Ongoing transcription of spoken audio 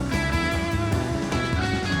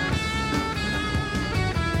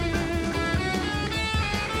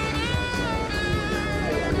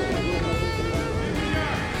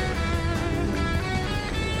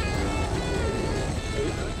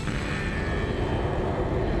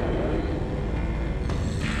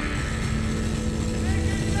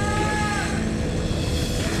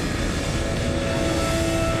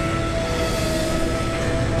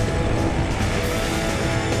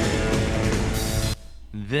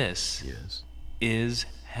This Yes. is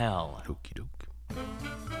hell. Okie doke.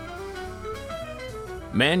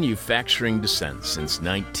 Manufacturing dissent since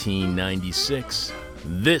 1996.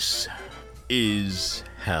 This is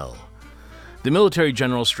hell. The military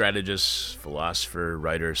general, strategist, philosopher,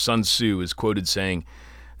 writer Sun Tzu is quoted saying,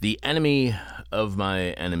 "The enemy of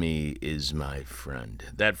my enemy is my friend."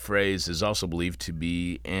 That phrase is also believed to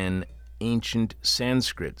be an ancient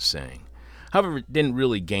Sanskrit saying. However, it didn't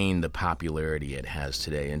really gain the popularity it has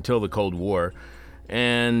today until the Cold War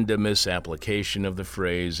and a misapplication of the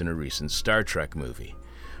phrase in a recent Star Trek movie.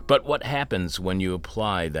 But what happens when you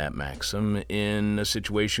apply that maxim in a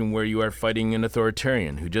situation where you are fighting an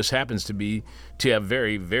authoritarian who just happens to have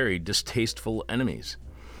very, very distasteful enemies?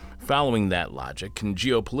 Following that logic can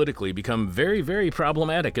geopolitically become very, very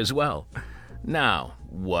problematic as well. Now,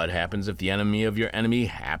 what happens if the enemy of your enemy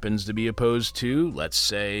happens to be opposed to, let's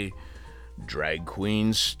say, drag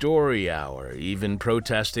queen story hour, even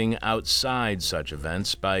protesting outside such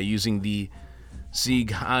events by using the Sieg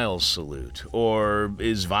Heil salute, or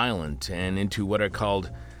is violent and into what are called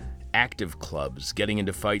active clubs, getting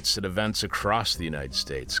into fights at events across the United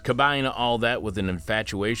States? Combine all that with an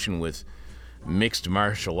infatuation with mixed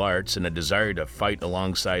martial arts and a desire to fight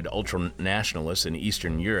alongside ultra-nationalists in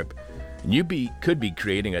Eastern Europe, and you could be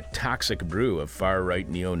creating a toxic brew of far-right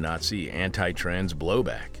neo-Nazi anti-trans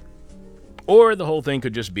blowback. Or the whole thing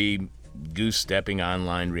could just be goose-stepping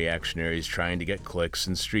online reactionaries trying to get clicks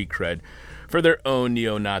and street cred for their own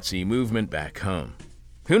neo-Nazi movement back home.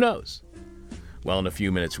 Who knows? Well, in a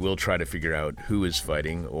few minutes, we'll try to figure out who is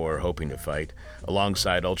fighting, or hoping to fight,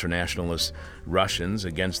 alongside ultranationalist Russians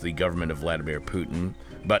against the government of Vladimir Putin,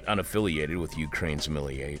 but unaffiliated with Ukraine's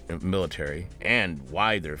military, and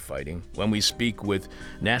why they're fighting, when we speak with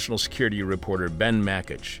national security reporter Ben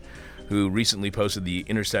Makuch, who recently posted the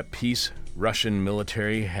Intercept piece, "Russian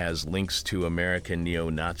Military Has Links to American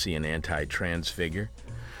Neo-Nazi and Anti-Trans Figure."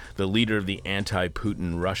 The leader of the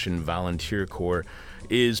Anti-Putin Russian Volunteer Corps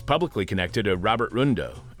is publicly connected to Robert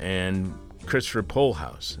Rundo and Christopher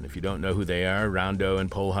Pohlhaus. And if you don't know who they are, Rundo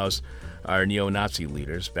and Pohlhaus are neo-Nazi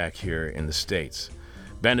leaders back here in the States.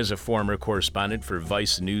 Ben is a former correspondent for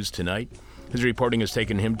Vice News Tonight. His reporting has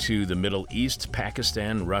taken him to the Middle East,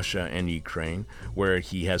 Pakistan, Russia, and Ukraine, where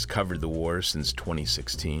he has covered the war since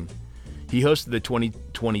 2016. He hosted the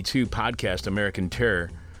 2022 podcast American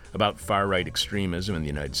Terror, about far-right extremism in the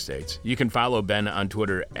United States. You can follow Ben on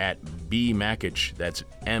Twitter at bmakuch, that's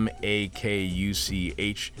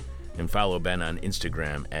Makuch, and follow Ben on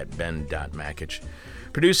Instagram at ben.makuch.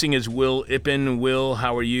 Producing is Will Ippen. Will,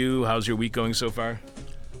 how are you? How's your week going so far?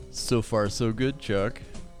 So far, so good, Chuck.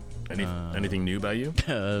 Anything new about you?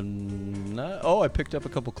 I picked up a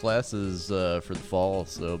couple classes for the fall,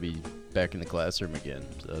 so I'll be back in the classroom again.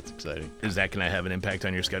 So that's exciting. Is that going to have an impact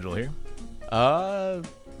on your schedule here?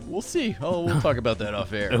 We'll see. We'll talk about that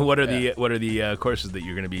off air. What are the courses that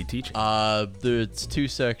you're going to be teaching? There's 2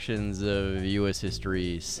 sections of U.S.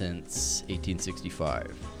 history since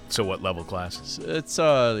 1865. So what level class? It's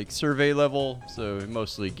like survey level, so we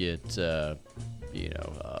mostly get a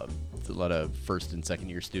lot of first and second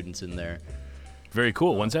year students in there. Very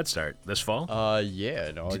cool. When's that start? This fall? Yeah,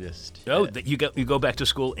 in August. Oh, you go back to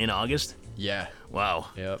school in August? Yeah. Wow.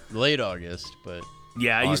 Yep. Late August, but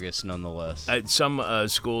August nonetheless. Some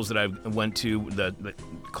schools that I went to, the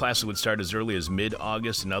classes would start as early as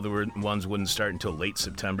mid-August, and other ones wouldn't start until late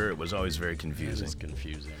September. It was always very confusing. It's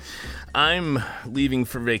confusing. I'm leaving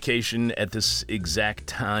for vacation at this exact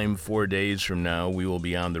time. 4 days from now, we will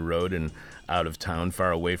be on the road and out of town,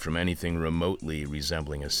 far away from anything remotely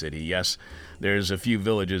resembling a city. Yes, there's a few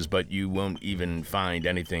villages, but you won't even find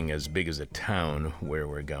anything as big as a town where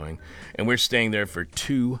we're going. And we're staying there for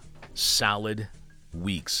 2 solid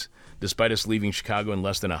weeks. Despite us leaving Chicago in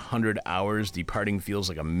less than 100 hours, departing feels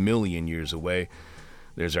like a million years away.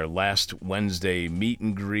 There's our last Wednesday meet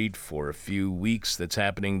and greet for a few weeks that's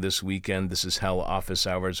happening this weekend. This is Hell Office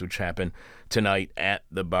Hours, which happen tonight at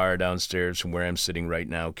the bar downstairs from where I'm sitting right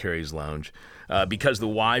now, Carrie's Lounge. Because the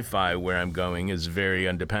Wi-Fi where I'm going is very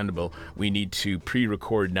undependable, we need to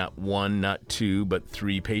pre-record not 1, not 2, but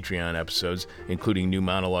 3 Patreon episodes, including new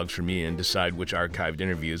monologues from me, and decide which archived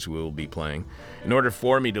interviews we'll be playing. In order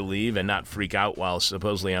for me to leave and not freak out while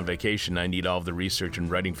supposedly on vacation, I need all of the research and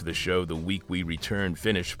writing for the show the week we return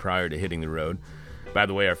finished prior to hitting the road. By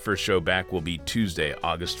the way, our first show back will be Tuesday,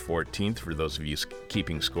 August 14th, for those of you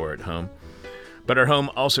keeping score at home. But our home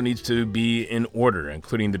also needs to be in order,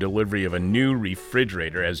 including the delivery of a new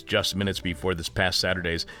refrigerator, as just minutes before this past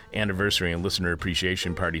Saturday's anniversary and listener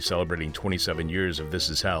appreciation party celebrating 27 years of This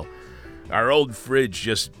Is Hell, our old fridge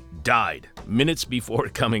just died minutes before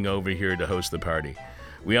coming over here to host the party.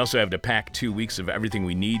 We also have to pack 2 weeks of everything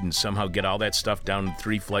we need and somehow get all that stuff down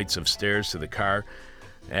 3 flights of stairs to the car.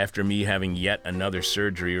 After me having yet another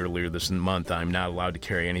surgery earlier this month, I'm not allowed to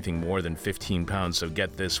carry anything more than 15 pounds. So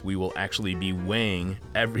get this, we will actually be weighing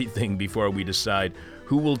everything before we decide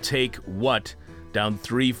who will take what down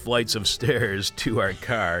 3 flights of stairs to our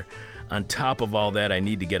car. On top of all that, I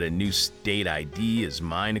need to get a new state ID as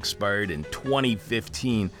mine expired in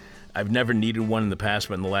 2015. I've never needed one in the past,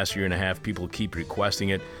 but in the last year and a half, people keep requesting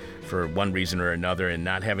it for one reason or another, and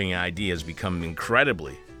not having an ID has become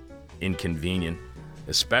incredibly inconvenient,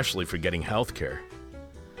 especially for getting health care.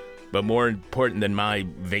 But more important than my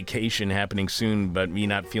vacation happening soon, but me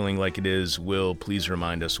not feeling like it is, Will, please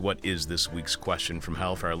remind us, what is this week's question from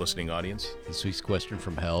hell for our listening audience? This week's question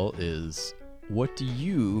from hell is, what do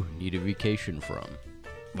you need a vacation from?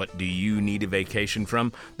 What do you need a vacation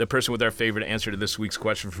from? The person with our favorite answer to this week's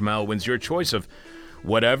question from hell wins your choice of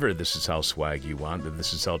whatever This Is Hell swag you want. The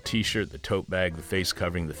This Is Hell t-shirt, the tote bag, the face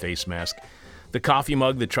covering, the face mask, the coffee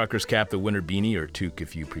mug, the trucker's cap, the winter beanie, or toque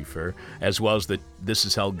if you prefer, as well as the This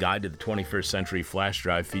Is Hell Guide to the 21st Century flash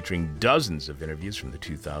drive featuring dozens of interviews from the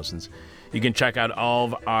 2000s. You can check out all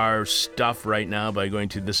of our stuff right now by going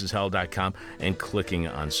to thisishell.com and clicking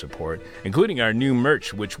on support, including our new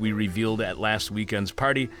merch, which we revealed at last weekend's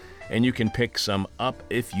party, and you can pick some up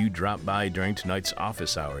if you drop by during tonight's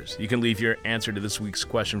office hours. You can leave your answer to this week's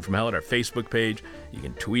question from hell at our Facebook page. You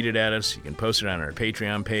can tweet it at us. You can post it on our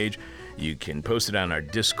Patreon page. You can post it on our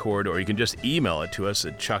Discord, or you can just email it to us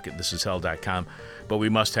at chuck@thisishell.com. But we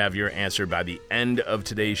must have your answer by the end of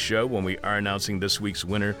today's show when we are announcing this week's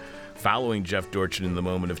winner. Following Jeff Dorchin in the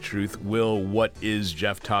Moment of Truth, Will, what is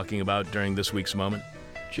Jeff talking about during this week's moment?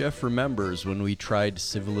 Jeff remembers when we tried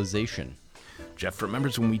civilization. Jeff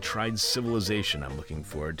remembers when we tried civilization. I'm looking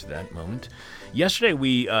forward to that moment. Yesterday,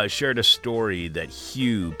 we shared a story that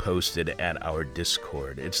Hugh posted at our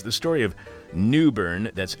Discord. It's the story of New Bern,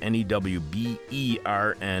 that's Newbern,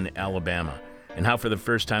 Alabama, and how for the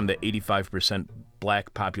first time the 85%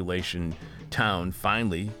 black population town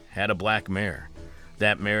finally had a black mayor.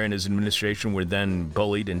 That mayor and his administration were then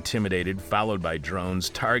bullied, intimidated, followed by drones,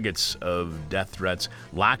 targets of death threats,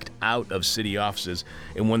 locked out of city offices,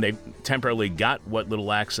 and when they temporarily got what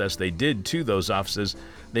little access they did to those offices,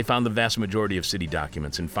 they found the vast majority of city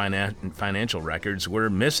documents and financial records were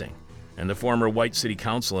missing. And the former white city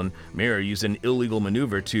council and mayor used an illegal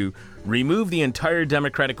maneuver to remove the entire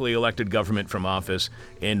democratically elected government from office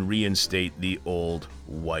and reinstate the old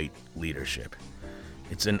white leadership.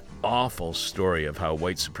 It's an awful story of how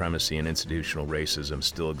white supremacy and institutional racism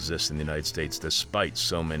still exists in the United States, despite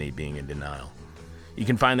so many being in denial. You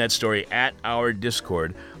can find that story at our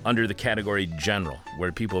Discord under the category General,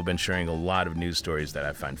 where people have been sharing a lot of news stories that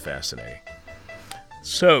I find fascinating.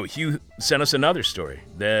 So, Hugh sent us another story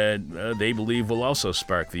that they believe will also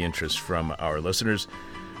spark the interest from our listeners,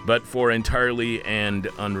 but for entirely and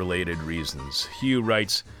unrelated reasons. Hugh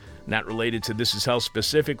writes, not related to This Is Hell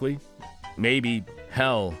specifically, maybe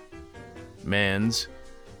hell man's,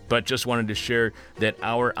 but just wanted to share that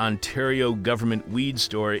our Ontario government weed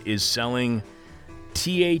store is selling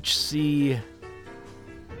THC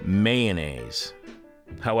mayonnaise.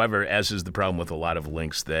 However, as is the problem with a lot of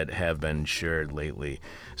links that have been shared lately,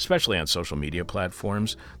 especially on social media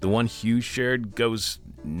platforms, the one Hugh shared goes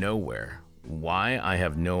nowhere. Why? I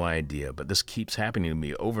have no idea, but this keeps happening to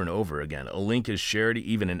me over and over again. A link is shared,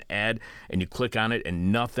 even an ad, and you click on it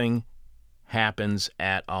and nothing happens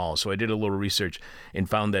at all. So I did a little research and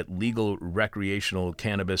found that legal recreational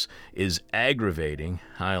cannabis is aggravating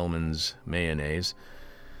Hellman's mayonnaise.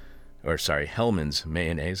 I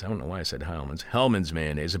don't know why I said Hellman's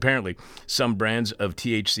mayonnaise. Apparently, some brands of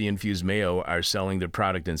THC-infused mayo are selling their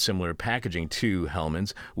product in similar packaging to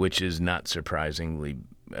Hellman's, which is not surprisingly,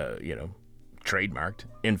 trademarked.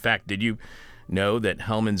 In fact, did you know that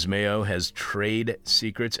Hellman's mayo has trade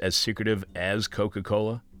secrets as secretive as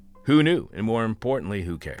Coca-Cola? Who knew? And more importantly,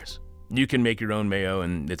 who cares? You can make your own mayo,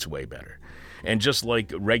 and it's way better. And just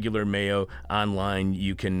like regular mayo online,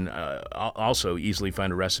 you can also easily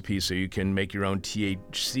find a recipe so you can make your own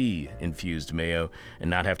THC-infused mayo and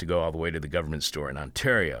not have to go all the way to the government store in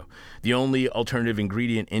Ontario. The only alternative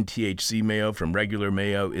ingredient in THC mayo from regular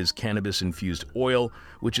mayo is cannabis-infused oil,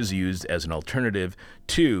 which is used as an alternative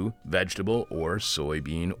to vegetable or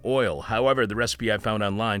soybean oil. However, the recipe I found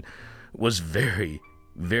online was very,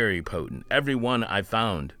 very potent. Every one I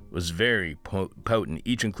found was very potent,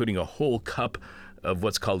 each including a whole cup of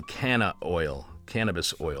what's called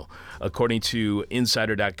cannabis oil. According to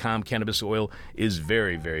Insider.com, cannabis oil is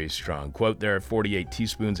very, very strong. Quote, there are 48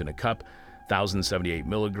 teaspoons in a cup. 1,078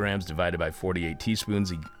 milligrams divided by 48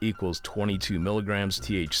 teaspoons equals 22 milligrams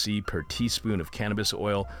THC per teaspoon of cannabis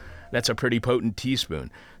oil. That's a pretty potent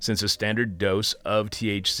teaspoon, since a standard dose of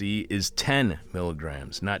THC is 10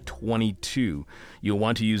 milligrams, not 22. You'll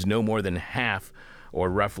want to use no more than half, or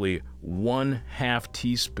roughly 1/2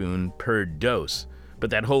 teaspoon per dose. But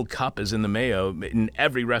that whole cup is in the mayo in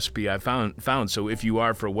every recipe I found. So if you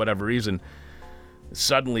are, for whatever reason,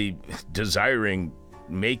 suddenly desiring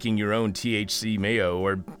making your own THC mayo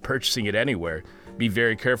or purchasing it anywhere, be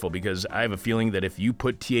very careful, because I have a feeling that if you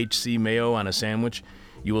put THC mayo on a sandwich,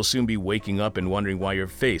 you will soon be waking up and wondering why your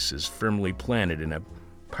face is firmly planted in a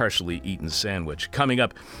partially eaten sandwich. Coming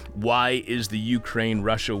up, why is the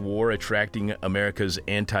Ukraine-Russia war attracting America's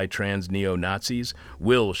anti-trans neo-Nazis?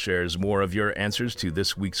 Will shares more of your answers to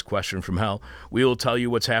this week's question from hell. We will tell you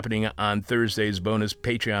what's happening on Thursday's bonus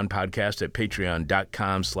Patreon podcast at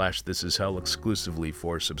patreon.com/thisishell, exclusively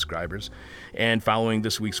for subscribers. And following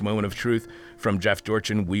this week's moment of truth from Jeff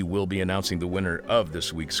Dorchin, we will be announcing the winner of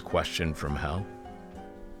this week's question from hell.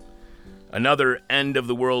 Another end of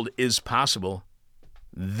the world is possible.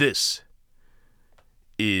 This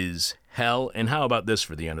is hell. And how about this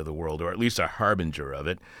for the end of the world, or at least a harbinger of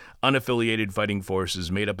it? Unaffiliated fighting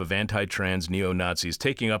forces made up of anti-trans neo-Nazis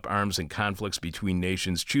taking up arms in conflicts between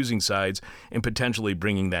nations, choosing sides, and potentially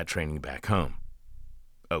bringing that training back home.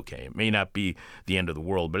 Okay, it may not be the end of the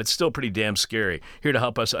world, but it's still pretty damn scary. Here to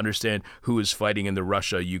help us understand who is fighting in the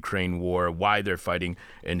Russia-Ukraine war, why they're fighting,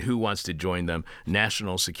 and who wants to join them,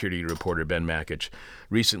 national security reporter Ben Makuch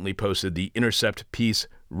recently posted the Intercept piece,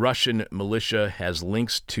 Russian Militia has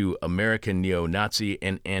links to American neo-Nazi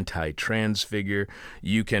and anti-trans figure.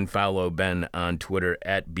 You can follow Ben on Twitter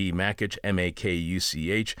at bmakuch,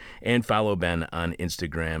 Makuch, and follow Ben on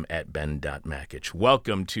Instagram at ben.makuch.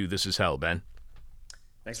 Welcome to This Is Hell, Ben.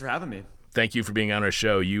 Thanks for having me. Thank you for being on our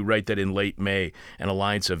show. You write that in late May, an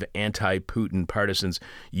alliance of anti-Putin partisans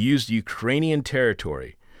used Ukrainian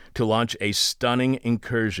territory to launch a stunning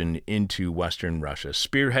incursion into Western Russia.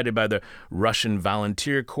 Spearheaded by the Russian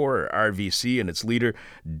Volunteer Corps, or RVC, and its leader,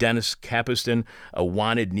 Denis Kapustin, a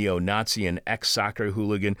wanted neo-Nazi and ex-soccer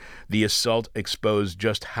hooligan, the assault exposed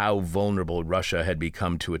just how vulnerable Russia had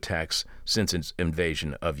become to attacks since its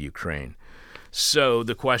invasion of Ukraine. So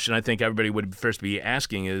the question I think everybody would first be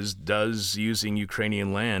asking is, does using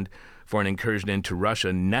Ukrainian land for an incursion into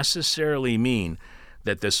Russia necessarily mean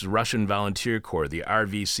that this Russian Volunteer Corps, the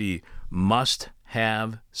RVC, must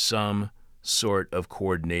have some sort of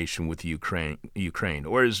coordination with Ukraine?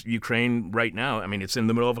 Or is Ukraine right now, I mean, it's in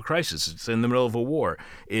the middle of a crisis, it's in the middle of a war.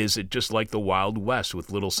 Is it just like the Wild West with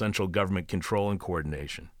little central government control and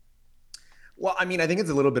coordination? Well, I mean, I think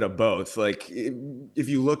it's a little bit of both. Like, if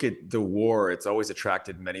you look at the war, it's always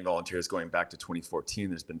attracted many volunteers going back to 2014.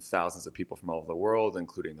 There's been thousands of people from all over the world,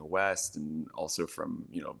 including the West and also from,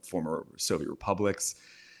 former Soviet republics.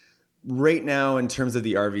 Right now, in terms of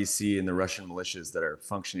the RVC and the Russian militias that are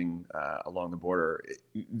functioning along the border,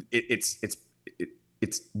 it's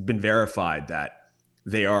been verified that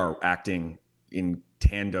they are acting in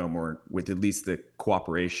tandem or with at least the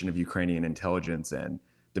cooperation of Ukrainian intelligence and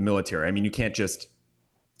the military. I mean, you can't just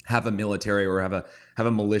have a military or have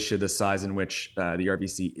a militia the size in which the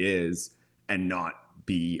RVC is and not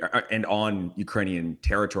be and on Ukrainian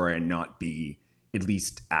territory and not be at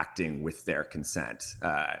least acting with their consent.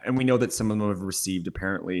 And we know that some of them have received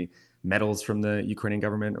apparently medals from the Ukrainian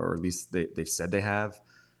government, or at least they've said they have.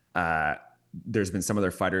 There's been some of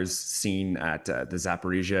their fighters seen at the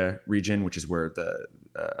Zaporizhia region, which is where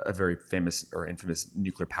a very famous or infamous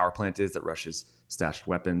nuclear power plant is that Russia's stashed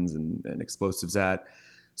weapons and explosives at.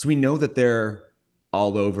 So we know that they're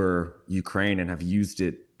all over Ukraine and have used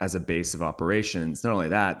it as a base of operations. Not only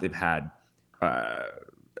that, they've had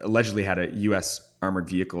allegedly had a U.S. armored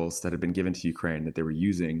vehicles that have been given to Ukraine that they were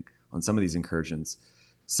using on some of these incursions.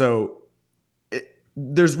 So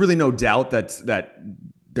there's really no doubt that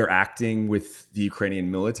they're acting with the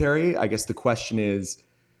Ukrainian military. I guess the question is,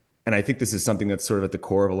 and I think this is something that's sort of at the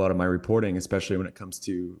core of a lot of my reporting, especially when it comes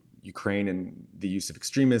to Ukraine and the use of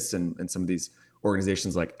extremists and some of these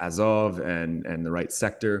organizations like Azov and the right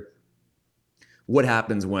sector. What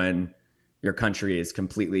happens when your country is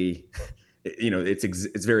completely,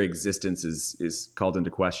 its very existence is called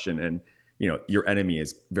into question, and your enemy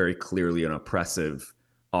is very clearly an oppressive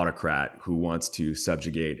autocrat who wants to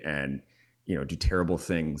subjugate and do terrible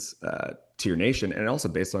things to your nation, and also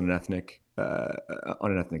based on an ethnic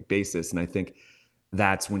basis. And I think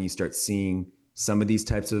that's when you start seeing some of these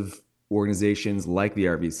types of organizations like the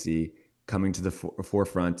RVC coming to the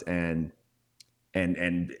forefront and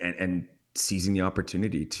seizing the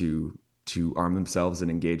opportunity to arm themselves and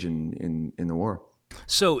engage in the war.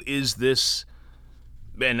 So is this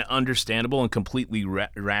an understandable and completely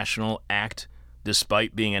rational act,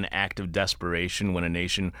 despite being an act of desperation when a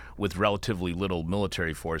nation with relatively little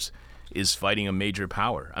military force is fighting a major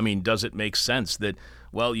power? I mean, does it make sense that,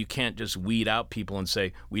 well, you can't just weed out people and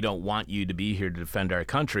say, we don't want you to be here to defend our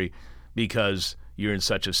country because you're in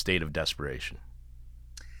such a state of desperation?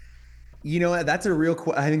 That's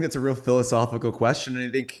I think that's a real philosophical question. And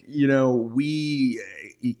I think,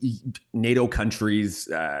 NATO countries,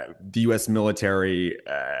 the US military,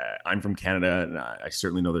 I'm from Canada, and I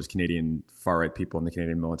certainly know there's Canadian far right people in the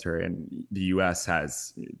Canadian military. And the US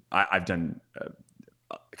I've done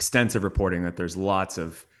extensive reporting that there's lots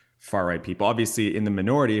of far right people, obviously in the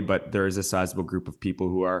minority, but there is a sizable group of people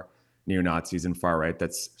who are neo-Nazis and far right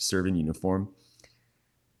that's serving uniform.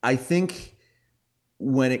 I think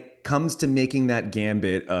when it comes to making that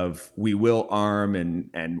gambit of we will arm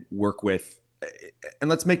and work with, and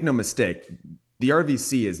let's make no mistake, the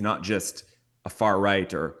RVC is not just a far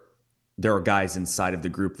right or there are guys inside of the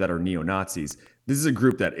group that are neo-Nazis. This is a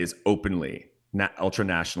group that is openly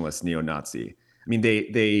ultra-nationalist neo-Nazi. I mean,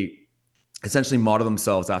 they essentially model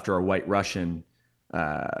themselves after a white Russian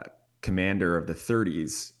commander of the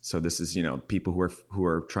 30s. So this is, people who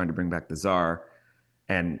are trying to bring back the Tsar,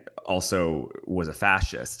 and also was a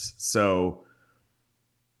fascist. So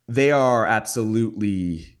they are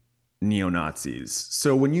absolutely neo-Nazis.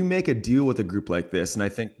 So when you make a deal with a group like this, and I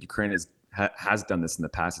think Ukraine has done this in the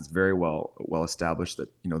past, it's very well established that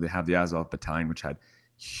they have the Azov Battalion, which had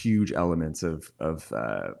huge elements of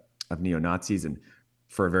neo-Nazis, and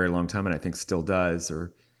for a very long time, and I think still does,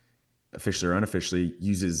 or officially or unofficially,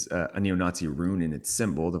 uses a neo-Nazi rune in its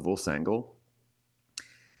symbol, the Volsangle.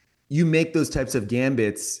 You make those types of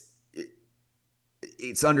gambits,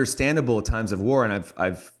 it's understandable at times of war, and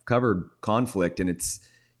I've covered conflict, and it's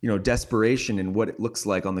desperation, and what it looks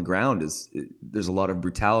like on the ground there's a lot of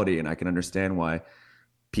brutality, and I can understand why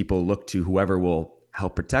people look to whoever will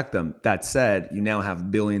help protect them. That said, you now have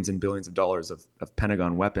billions and billions of dollars of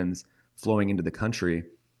Pentagon weapons flowing into the country,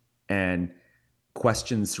 and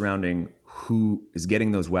questions surrounding who is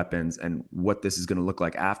getting those weapons and what this is going to look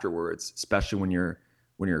like afterwards, especially when you're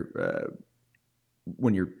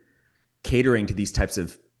catering to these types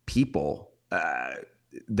of people.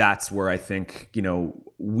 That's where I think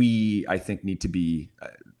we need to be,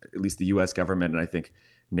 at least the U.S. government, and I think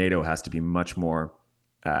NATO has to be much more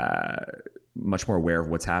aware of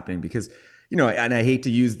what's happening, because and I hate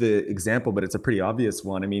to use the example, but it's a pretty obvious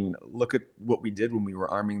one. I mean, look at what we did when we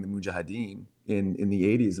were arming the Mujahideen in the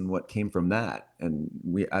 80s and what came from that. And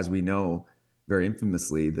as we know, very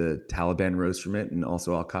infamously, the Taliban rose from it, and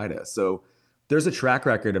also Al-Qaeda. So there's a track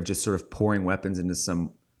record of just sort of pouring weapons into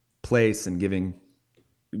some place and giving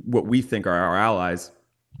what we think are our allies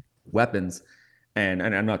weapons. And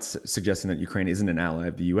I'm not suggesting that Ukraine isn't an ally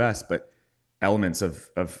of the U.S., but elements of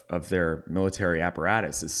their military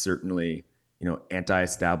apparatus is certainly,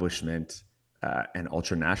 anti-establishment and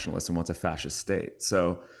ultra-nationalist, and wants a fascist state.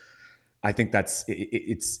 So I think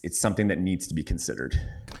it's something that needs to be considered.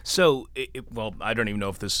 So, well, I don't even know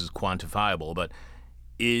if this is quantifiable, but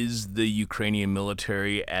is the Ukrainian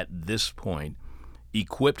military at this point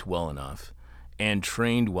equipped well enough and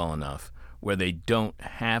trained well enough where they don't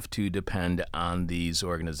have to depend on these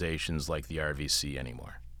organizations like the RVC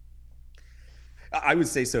anymore? I would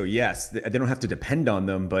say so, yes. They don't have to depend on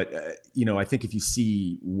them, but I think if you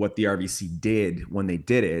see what the RVC did when they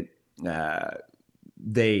did it,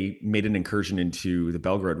 they made an incursion into the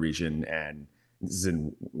Belgorod region, and this is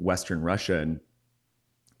in Western Russia, and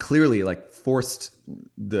clearly forced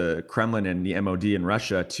the Kremlin and the MOD in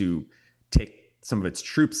Russia to take some of its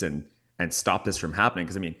troops and stop this from happening.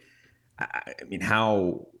 Because I mean,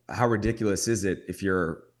 how ridiculous is it if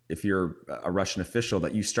you're a Russian official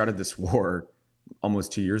that you started this war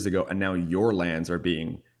almost 2 years ago, and now your lands are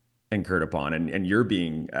being incurred upon, and you're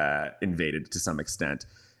being invaded to some extent.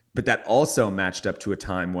 But that also matched up to a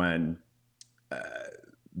time when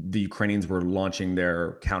the Ukrainians were launching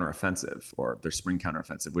their counteroffensive, or their spring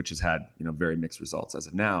counteroffensive, which has had very mixed results as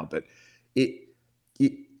of now. But it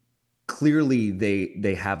clearly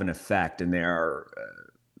they have an effect, and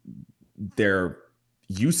they're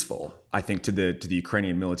useful, I think, to the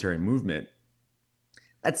Ukrainian military movement.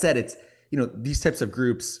 That said, it's these types of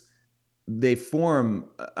groups, they form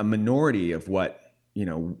a minority of what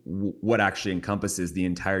actually encompasses the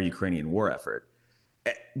entire Ukrainian war effort.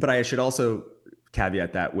 But I should also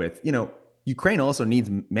caveat that with, Ukraine also needs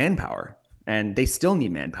manpower, and they still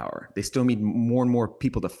need manpower. They still need more and more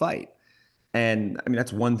people to fight. And I mean,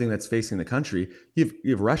 that's one thing that's facing the country. You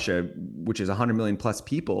have Russia, which is 100 million plus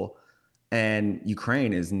people, and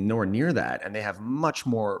Ukraine is nowhere near that. And they have much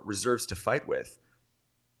more reserves to fight with.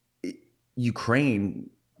 Ukraine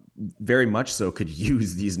very much so could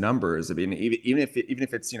use these numbers. I mean, even if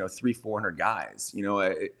it's 300-400 guys,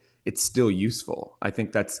 it's still useful. I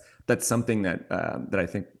think that's something that that I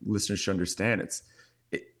think listeners should understand.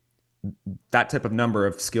 It, that type of number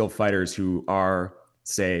of skilled fighters who are,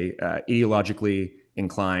 say, ideologically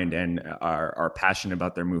inclined and are passionate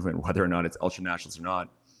about their movement, whether or not it's ultra nationalists or not.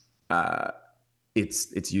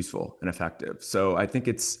 It's useful and effective. So I think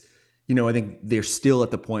I think they're still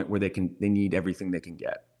at the point where they need everything they can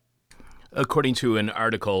get. According to an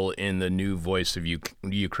article in the New Voice of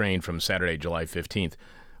Ukraine from Saturday, July 15th,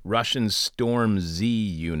 Russian Storm Z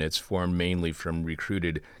units, formed mainly from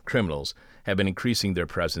recruited criminals, have been increasing their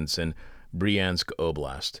presence in Bryansk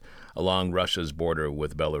Oblast, along Russia's border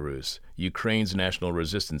with Belarus. Ukraine's National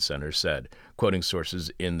Resistance Center said, quoting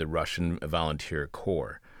sources in the Russian Volunteer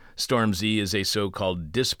Corps. Storm Z is a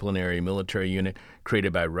so-called disciplinary military unit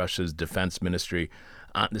created by Russia's defense ministry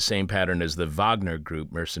on the same pattern as the Wagner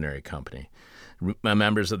Group mercenary company.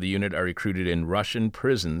 Members of the unit are recruited in Russian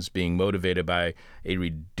prisons, being motivated by a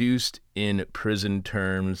reduction in prison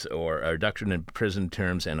terms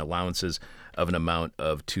and allowances of an amount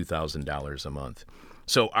of $2,000 a month.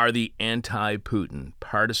 So are the anti-Putin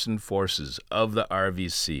partisan forces of the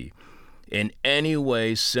RVC in any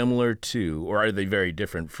way similar to, or are they very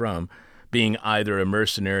different from, being either a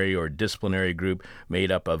mercenary or disciplinary group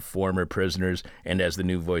made up of former prisoners and, as the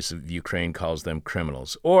New Voice of Ukraine calls them,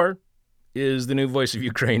 criminals? Or is the New Voice of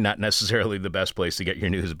Ukraine not necessarily the best place to get your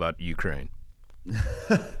news about Ukraine?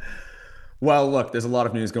 Well, look, there's a lot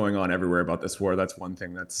of news going on everywhere about this war. That's one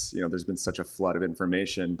thing there's been such a flood of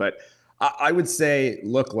information. But I would say,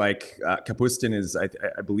 look, like Kapustin is,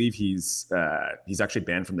 I believe he's actually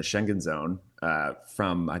banned from the Schengen zone. I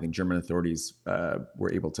think German authorities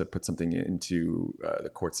were able to put something into the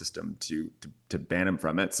court system to ban him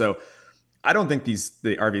from it. So I don't think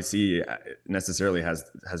the RVC necessarily has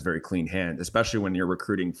very clean hands, especially when you're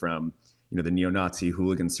recruiting from the neo-Nazi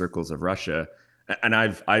hooligan circles of Russia. And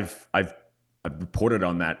I've reported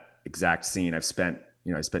on that exact scene. I spent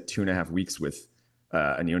 2.5 weeks with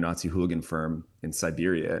a neo-Nazi hooligan firm in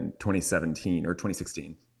Siberia in 2017 or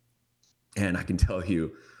 2016. And I can tell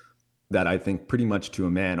you that I think pretty much to a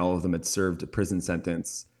man, all of them had served a prison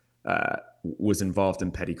sentence, was involved in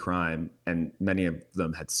petty crime, and many of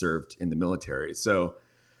them had served in the military. So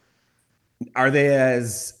are they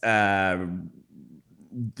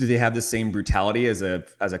do they have the same brutality as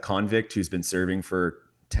a convict who's been serving for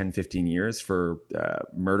 10, 15 years for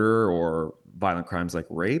murder or violent crimes like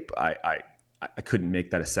rape? I couldn't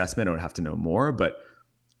make that assessment. I would have to know more. But,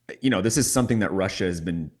 this is something that Russia has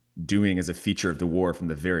been doing as a feature of the war from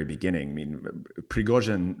the very beginning. I mean,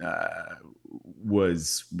 Prigozhin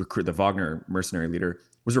the Wagner mercenary leader,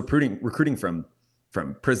 was recruiting from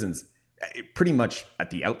prisons pretty much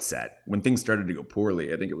at the outset. When things started to go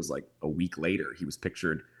poorly, I think it was like a week later, he was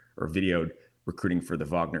pictured or videoed recruiting for the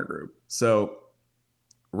Wagner group. So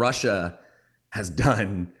Russia has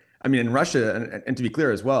done... I mean, in Russia, and to be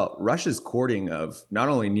clear as well, Russia's courting of not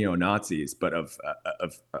only neo-Nazis, but of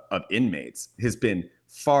inmates has been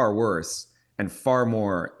far worse and far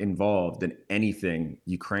more involved than anything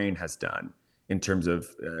Ukraine has done in terms of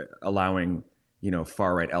allowing,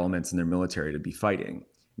 far-right elements in their military to be fighting.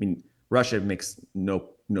 I mean, Russia makes no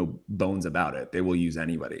bones about it. They will use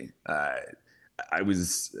anybody. I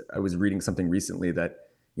was reading something recently that,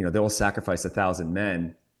 they will sacrifice 1,000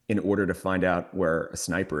 men in order to find out where a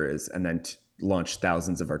sniper is and then launch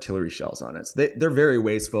thousands of artillery shells on it. So they're very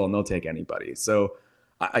wasteful and they'll take anybody. So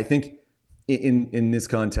I think in this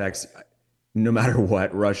context, no matter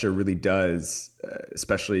what Russia really does,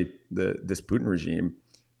 especially this Putin regime,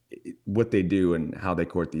 what they do and how they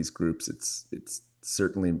court these groups, it's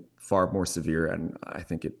certainly far more severe. And I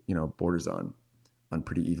think it, borders on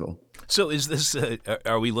pretty evil. So is this,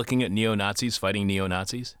 are we looking at neo-Nazis fighting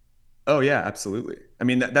neo-Nazis? Oh yeah, absolutely. I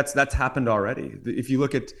mean, that's happened already. If you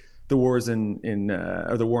look at the wars or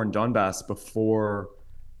the war in Donbass before,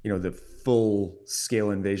 the full scale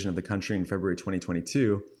invasion of the country in February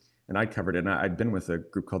 2022, and I covered it. And I'd been with a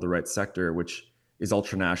group called the Right Sector, which is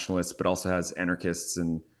ultra nationalist, but also has anarchists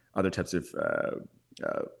and other types of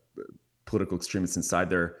political extremists inside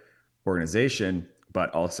their organization, but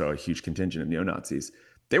also a huge contingent of neo-Nazis.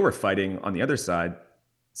 They were fighting on the other side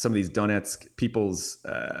some of these Donetsk people's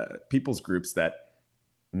groups, that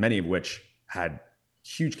many of which had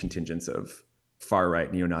huge contingents of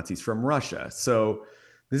far-right neo-Nazis from Russia. So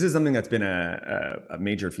this is something that's been a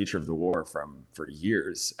major feature of the war for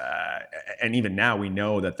years. And even now we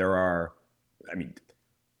know that there are, I mean,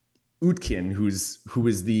 Utkin, who is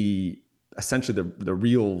essentially the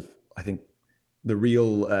real, I think, the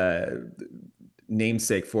real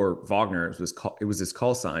namesake for Wagner. It was his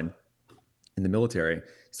call sign in the military.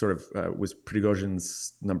 Sort of was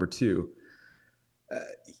Prigozhin's number two.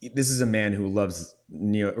 This is a man who loves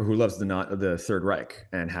the Third Reich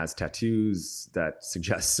and has tattoos that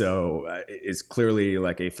suggest so. Is clearly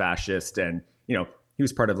like a fascist, and he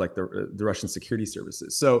was part of like the Russian security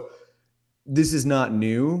services. So this is not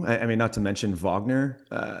new. I mean, not to mention Wagner.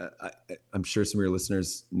 I'm sure some of your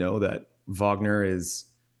listeners know that Wagner is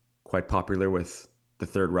quite popular with the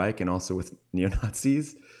Third Reich and also with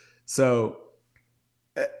neo-Nazis. So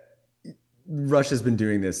Russia's been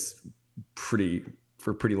doing this for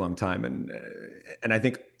a pretty long time, and I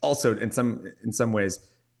think also in some ways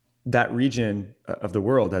that region of the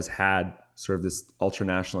world has had sort of this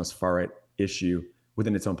ultra-nationalist far-right issue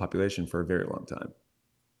within its own population for a very long time.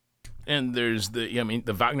 And there's the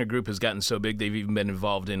Wagner group has gotten so big they've even been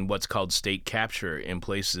involved in what's called state capture in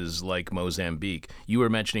places like Mozambique. You were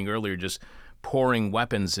mentioning earlier just pouring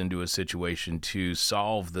weapons into a situation to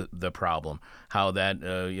solve the problem, how that,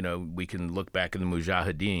 we can look back in the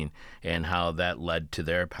Mujahideen and how that led to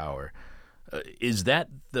their power. Is that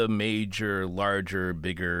the major, larger,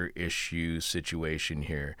 bigger issue situation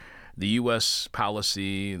here? The U.S.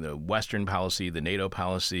 policy, the Western policy, the NATO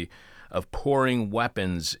policy of pouring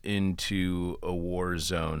weapons into a war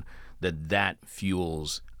zone, that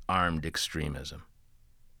fuels armed extremism?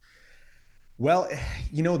 Well,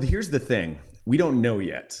 here's the thing. We don't know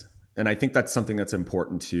yet. And I think that's something that's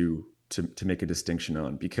important to make a distinction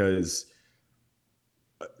on, because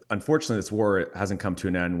unfortunately this war hasn't come to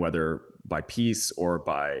an end, whether by peace or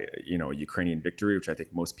by, Ukrainian victory, which I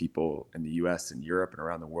think most people in the US and Europe and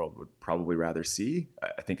around the world would probably rather see.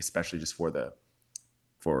 I think especially just for the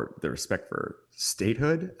respect for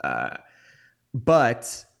statehood.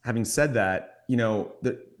 But having said that,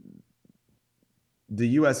 the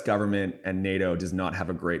U.S. government and NATO does not have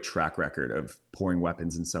a great track record of pouring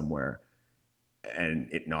weapons in somewhere and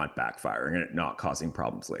it not backfiring and it not causing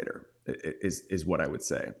problems later, is what I would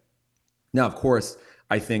say. Now, of course,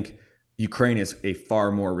 I think Ukraine is a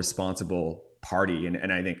far more responsible party.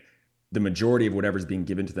 And I think the majority of whatever's being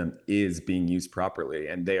given to them is being used properly.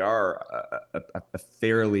 And they are a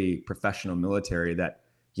fairly professional military that,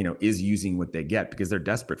 is using what they get because they're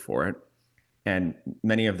desperate for it. And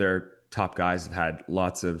many of their top guys have had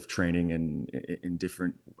lots of training in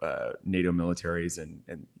different NATO militaries,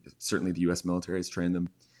 and certainly the U.S. military has trained them.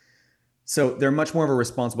 So they're much more of a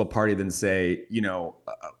responsible party than, say,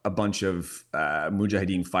 a bunch of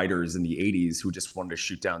Mujahideen fighters in the 80s who just wanted to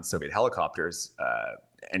shoot down Soviet helicopters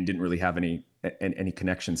and didn't really have any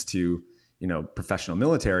connections to, professional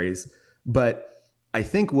militaries. But I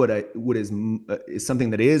think what is something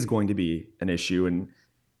that is going to be an issue, and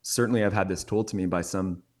certainly I've had this told to me by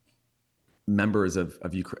some members of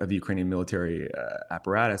Ukrainian military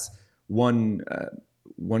apparatus. One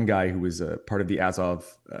guy who was a part of the Azov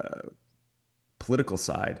political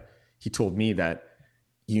side, he told me that,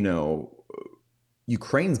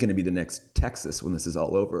 Ukraine's going to be the next Texas when this is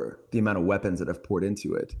all over, the amount of weapons that have poured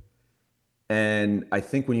into it. And I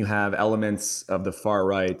think when you have elements of the far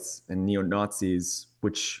right and neo-Nazis,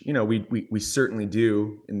 which, we certainly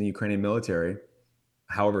do in the Ukrainian military,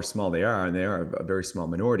 however small they are, and they are a very small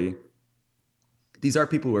minority, these are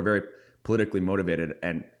people who are very politically motivated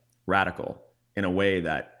and radical in a way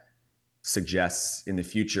that suggests in the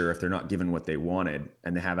future, if they're not given what they wanted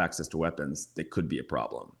and they have access to weapons, they could be a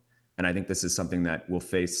problem. And I think this is something that will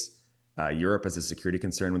face Europe as a security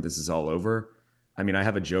concern when this is all over. I mean, I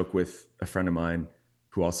have a joke with a friend of mine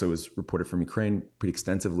who also was reported from Ukraine pretty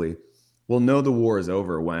extensively. We'll know the war is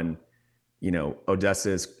over when,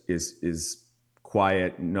 Odessa is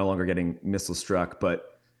quiet, no longer getting missile struck,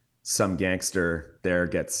 but some gangster there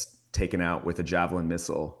gets taken out with a Javelin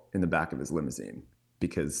missile in the back of his limousine,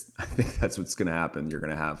 because I think that's what's going to happen. You're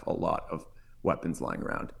going to have a lot of weapons lying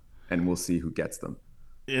around, and we'll see who gets them.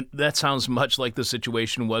 That sounds much like the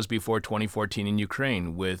situation was before 2014 in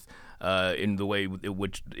Ukraine, with in the way in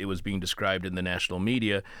which it was being described in the national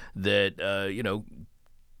media that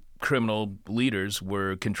criminal leaders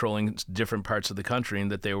were controlling different parts of the country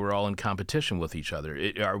and that they were all in competition with each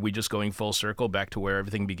other. Are we just going full circle back to where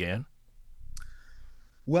everything began?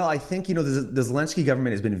 Well, I think, the Zelensky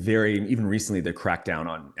government has been even recently, the crackdown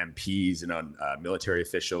on MPs and on military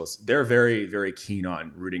officials. They're very, very keen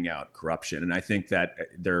on rooting out corruption. And I think that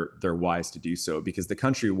they're wise to do so, because the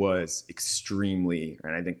country was extremely,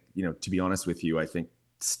 and I think, to be honest with you, I think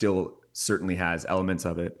still certainly has elements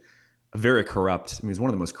of it, very corrupt. I mean, it's one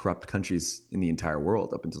of the most corrupt countries in the entire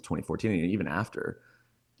world up until 2014 and even after.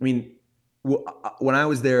 I mean, when I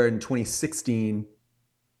was there in 2016,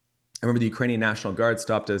 I remember the Ukrainian National Guard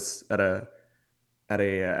stopped us at a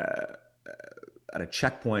at a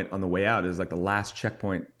checkpoint on the way out. It was like the last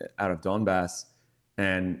checkpoint out of Donbass,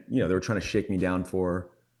 and they were trying to shake me down for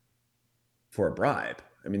a bribe.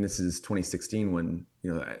 I mean, this is 2016 when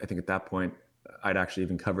I think at that point I'd actually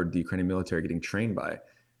even covered the Ukrainian military getting trained by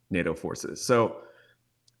NATO forces. So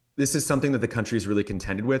this is something that the country is really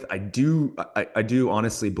contended with. I do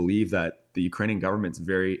honestly believe that the Ukrainian government's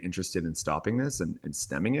very interested in stopping this and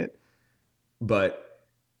stemming it. But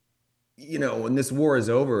when this war is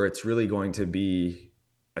over, it's really going to be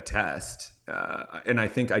a test. And I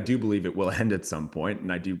do believe it will end at some point.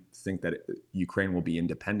 And I do think that Ukraine will be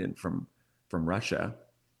independent from Russia.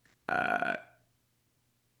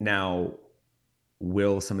 Now,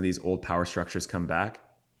 will some of these old power structures come back?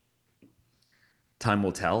 Time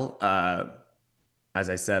will tell. As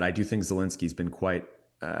I said, I do think Zelensky's been quite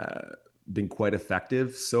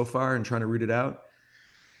effective so far in trying to root it out.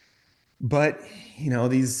 But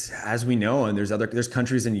these, as we know, and there's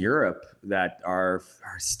countries in Europe that are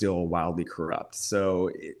still wildly corrupt.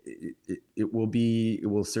 So it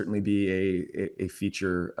will certainly be a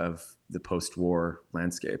feature of the post-war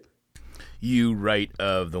landscape. You write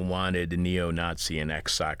of the wanted neo-Nazi and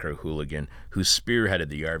ex-soccer hooligan who spearheaded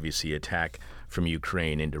the RVC attack from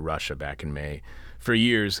Ukraine into Russia back in May. For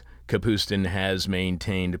years, Kapustin has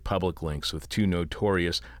maintained public links with two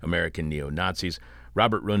notorious American neo-Nazis,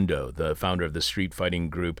 Robert Rundo, the founder of the street fighting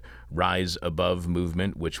group Rise Above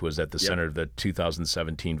movement, which was at the center of the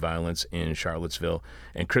 2017 violence in Charlottesville,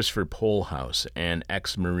 and Christopher Pohlhaus, an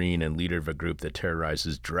ex-Marine and leader of a group that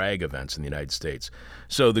terrorizes drag events in the United States.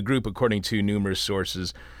 So the group, according to numerous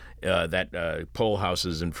sources, that Pohlhaus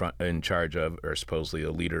is in charge of, or supposedly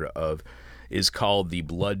a leader of, is called the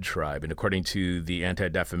Blood Tribe. And according to the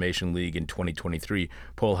Anti-Defamation League in 2023,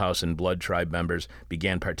 Pohlhaus and Blood Tribe members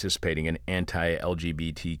began participating in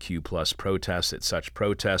anti-LGBTQ plus protests. At such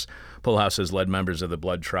protests, Pohlhaus has led members of the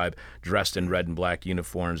Blood Tribe dressed in red and black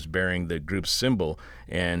uniforms bearing the group's symbol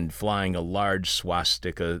and flying a large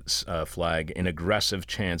swastika flag in aggressive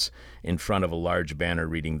chants in front of a large banner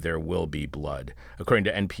reading, "There will be blood." According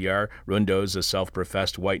to NPR, Rundo is a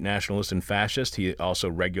self-professed white nationalist and fascist. He also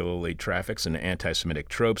regularly traffics in anti-Semitic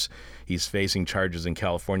tropes. He's facing charges in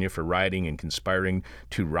California for rioting and conspiring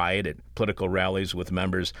to riot at political rallies with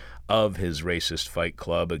members of his racist fight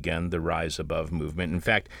club, again, the Rise Above movement. In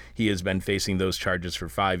fact, he has been facing those charges for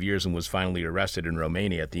 5 years and was finally arrested in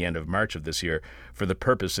Romania at the end of March of this year for the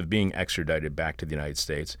purpose of being extradited back to the United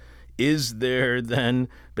States. Is there then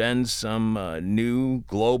been some new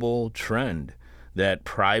global trend that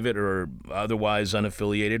private or otherwise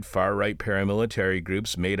unaffiliated far-right paramilitary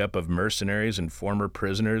groups made up of mercenaries and former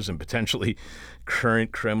prisoners and potentially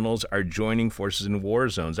current criminals are joining forces in war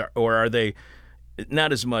zones? Or are they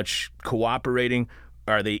not as much cooperating?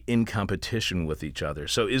 Are they in competition with each other?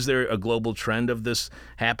 So is there a global trend of this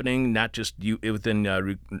happening, not just within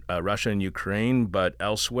Russia and Ukraine, but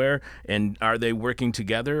elsewhere? And are they working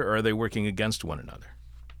together or are they working against one another?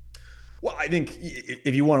 Well, I think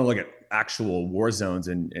if you want to look at actual war zones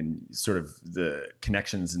and sort of the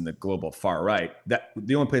connections in the global far right, that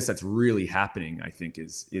the only place that's really happening, I think,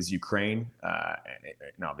 is Ukraine,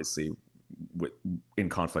 and obviously in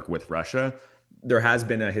conflict with Russia. There has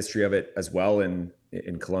been a history of it as well in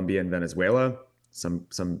Colombia and Venezuela.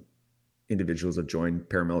 Some individuals have joined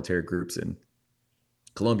paramilitary groups in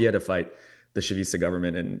Colombia to fight the Chavista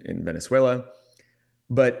government in Venezuela.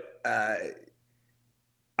 But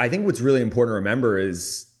I think what's really important to remember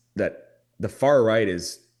is that the far right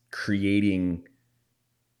is creating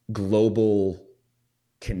global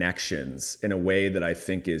connections in a way that I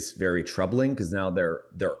think is very troubling, because now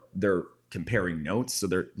they're comparing notes. So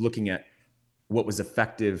they're looking at what was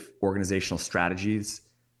effective organizational strategies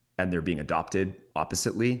and they're being adopted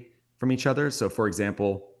oppositely from each other. So for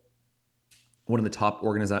example, one of the top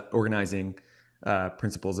organizing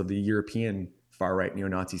principles of the European far right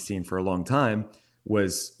neo-Nazi scene for a long time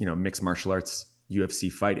was, mixed martial arts, UFC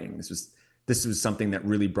fighting. This was something that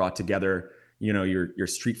really brought together, your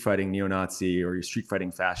street fighting neo-Nazi or your street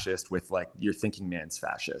fighting fascist with like your thinking man's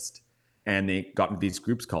fascist. And they got into these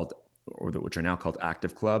groups which are now called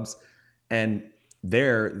active clubs. And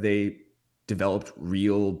there they developed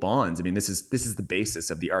real bonds. I mean, this is the basis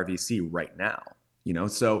of the RVC right now,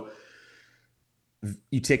 so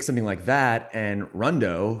you take something like that, and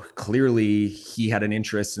Rundo, clearly he had an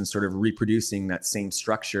interest in sort of reproducing that same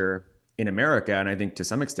structure in America. And I think to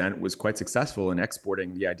some extent was quite successful in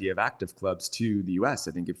exporting the idea of active clubs to the US.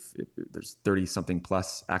 I think if there's 30 something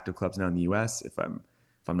plus active clubs now in the US, if I'm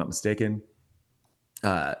not mistaken.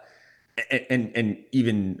 And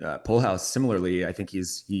even Pohlhaus, similarly, I think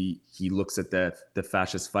he looks at the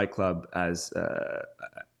fascist fight club as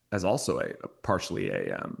also partially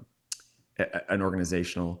an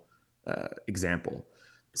organizational example.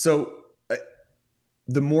 So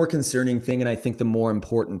the more concerning thing, and I think the more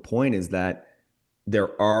important point, is that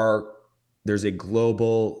there's a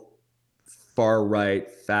global far right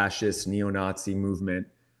fascist neo-Nazi movement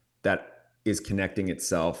that is connecting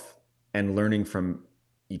itself and learning from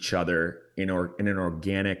each other in an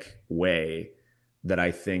organic way that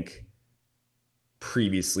I think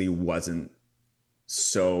previously wasn't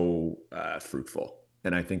so fruitful.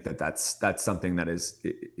 And I think that that's something that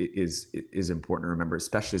is important to remember,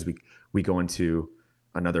 especially as we go into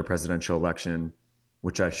another presidential election,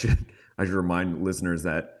 which I should remind listeners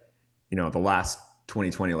that, the last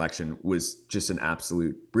 2020 election was just an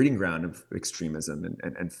absolute breeding ground of extremism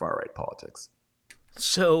and far right politics.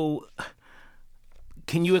 So,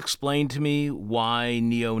 can you explain to me why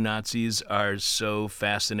neo-Nazis are so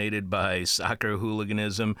fascinated by soccer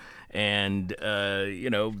hooliganism and,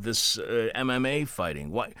 this MMA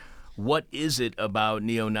fighting? What is it about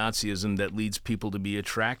neo-Nazism that leads people to be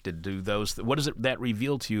attracted to those? What does that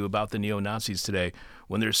reveal to you about the neo-Nazis today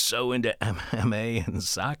when they're so into MMA and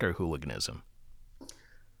soccer hooliganism?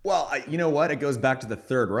 Well, you know what? It goes back to the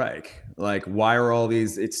Third Reich. Like, why are all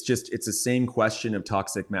these? It's the same question of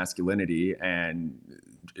toxic masculinity and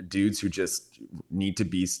dudes who just need to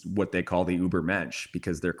be what they call the Ubermensch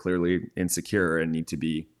because they're clearly insecure and need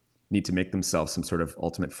to make themselves some sort of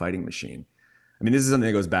ultimate fighting machine. I mean, this is something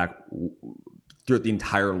that goes back throughout the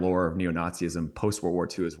entire lore of neo-Nazism post World War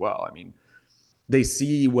II as well. I mean, they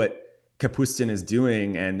see what Kapustin is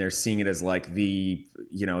doing, and they're seeing it as like the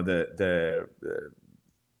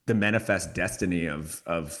manifest destiny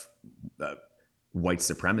of white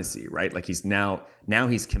supremacy, right? Like he's now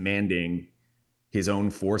he's commanding his own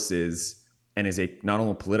forces and is a not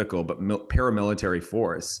only political but paramilitary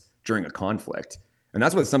force during a conflict. And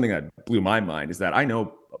that's what's something that blew my mind, is that I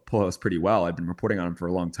know Pujols pretty well. I've been reporting on him for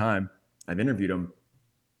a long time. I've interviewed him,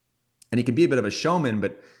 and he can be a bit of a showman,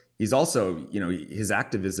 but he's also, his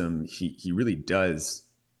activism, he really does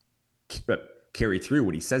carry through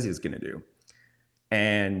what he says he's going to do.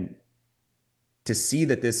 And to see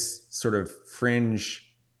that this sort of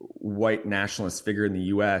fringe white nationalist figure in the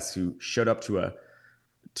U.S. who showed up to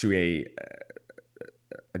a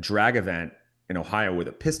drag event in Ohio with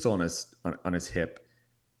a pistol on his hip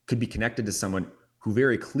could be connected to someone who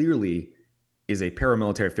very clearly is a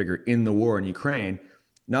paramilitary figure in the war in Ukraine,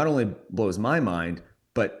 not only blows my mind,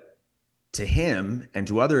 but to him and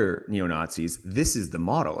to other neo-Nazis, this is the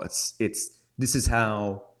model. This is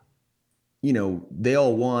how, they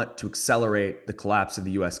all want to accelerate the collapse of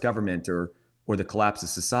the U.S. government or the collapse of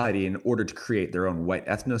society in order to create their own white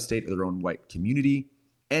ethno-state or their own white community,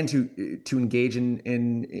 and to engage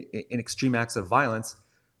in extreme acts of violence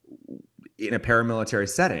in a paramilitary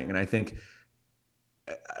setting. And I think,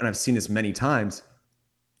 and I've seen this many times,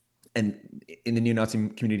 and in the neo-Nazi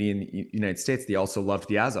community in the United States, they also loved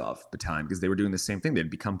the Azov battalion because they were doing the same thing. They'd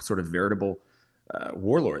become sort of veritable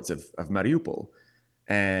warlords of Mariupol.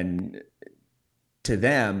 And to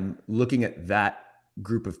them, looking at that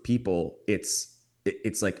group of people, it's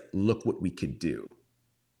like, look what we could do.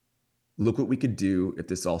 Look what we could do if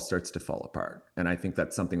this all starts to fall apart. And I think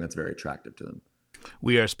that's something that's very attractive to them.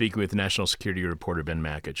 We are speaking with national security reporter Ben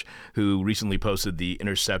Makuch, who recently posted the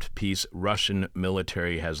Intercept piece, Russian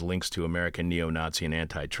Military Has Links to American Neo-Nazi and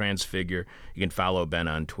Anti-Trans Figure. You can follow Ben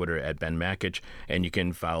on Twitter at Ben Makuch, and you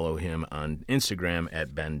can follow him on Instagram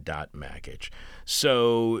at ben.makuch.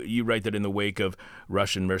 So you write that in the wake of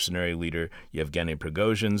Russian mercenary leader Yevgeny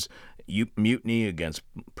Prigozhin's mutiny against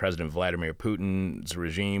President Vladimir Putin's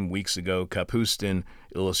regime weeks ago, Kapustin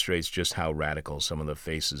illustrates just how radical some of the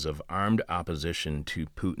faces of armed opposition to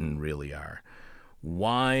Putin really are.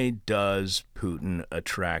 Why does Putin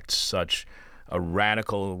attract such a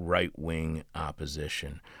radical right-wing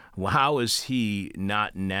opposition? How is he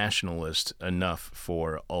not nationalist enough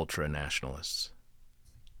for ultra-nationalists?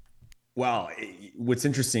 Well, what's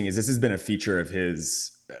interesting is this has been a feature of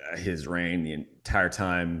his reign the entire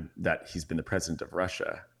time that he's been the president of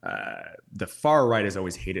Russia. The far right has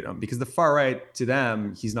always hated him because the far right, to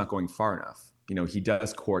them, he's not going far enough.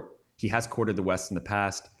 He has courted the West in the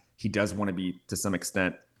past. He does want to be, to some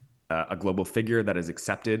extent, a global figure that is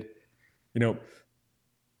accepted.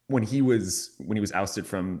 When he was ousted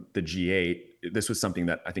from the G8, this was something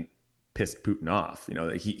that I think pissed Putin off.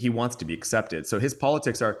 He wants to be accepted. So his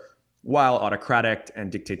politics are, while autocratic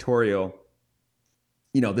and dictatorial,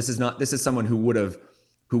 this is someone who would have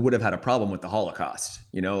had a problem with the Holocaust,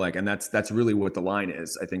 and that's really what the line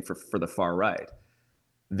is, I think, for the far right.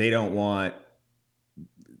 They don't want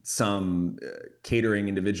some catering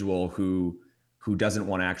individual who doesn't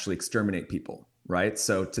want to actually exterminate people, right?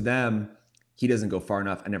 So to them, he doesn't go far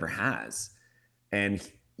enough and never has. And,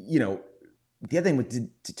 you know, the other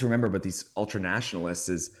thing to remember about these ultra-nationalists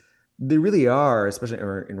is they really are, especially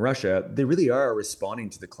in Russia, they really are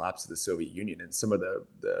responding to the collapse of the Soviet Union and some of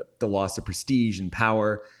the loss of prestige and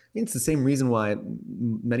power. I mean, it's the same reason why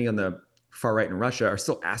many on the far right in Russia are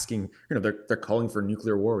still asking, you know, they're calling for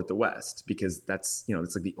nuclear war with the West, because that's, you know,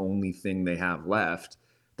 it's like the only thing they have left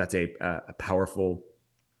that's a powerful,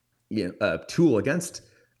 you know, tool against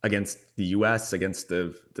the U.S., against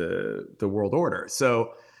the world order.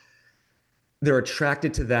 So they're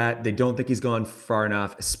attracted to that. They don't think he's gone far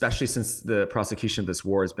enough, especially since the prosecution of this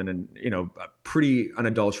war has been a pretty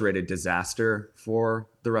unadulterated disaster for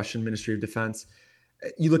the Russian Ministry of Defense.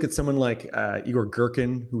 You look at someone like Igor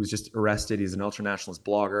Girkin, who was just arrested. He's an ultranationalist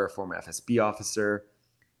blogger, a former FSB officer.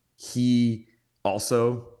 He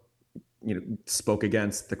also, you know, spoke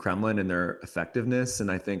against the Kremlin and their effectiveness.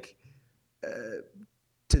 And I think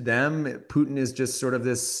to them, Putin is just sort of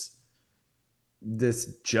this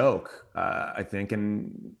joke, I think.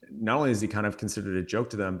 And not only is he kind of considered a joke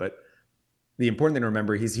to them, but the important thing to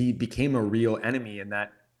remember is he became a real enemy, in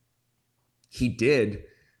that he did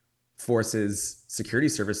force his security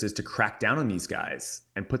services to crack down on these guys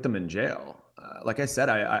and put them in jail. Like I said,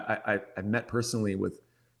 I've met personally with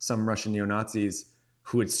some Russian neo-Nazis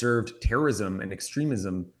who had served terrorism and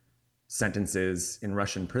extremism sentences in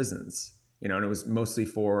Russian prisons, you know, and it was mostly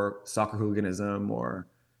for soccer hooliganism or,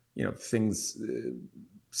 you know, things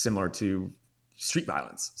similar to street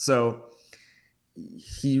violence. So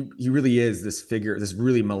he really is this figure, this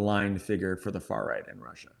really maligned figure for the far right in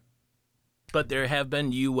Russia. But there have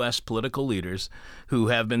been U.S. political leaders who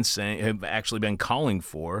have actually been calling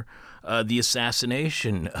for the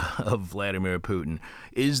assassination of Vladimir Putin.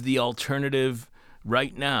 Is the alternative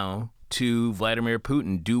right now to Vladimir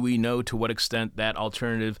Putin? Do we know to what extent that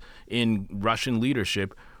alternative in Russian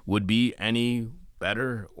leadership would be any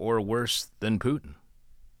better or worse than Putin?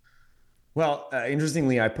 Well,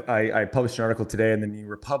 interestingly, I published an article today in the New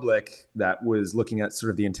Republic that was looking at sort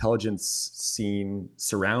of the intelligence scene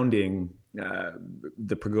surrounding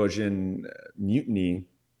the Prigozhin mutiny.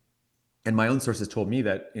 And my own sources told me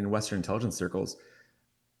that in Western intelligence circles,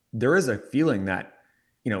 there is a feeling that,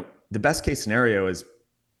 you know, the best case scenario is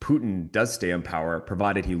Putin does stay in power,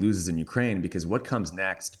 provided he loses in Ukraine, because what comes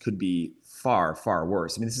next could be far, far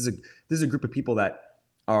worse. I mean, this is a group of people that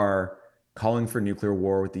are calling for nuclear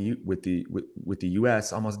war with the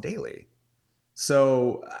U.S. almost daily.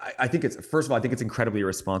 So I think it's, first of all, I think it's incredibly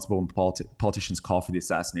irresponsible when politicians call for the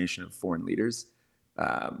assassination of foreign leaders.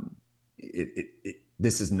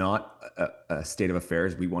 This is not a state of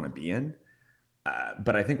affairs we want to be in.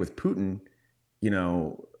 But I think with Putin, you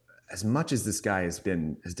know, as much as this guy has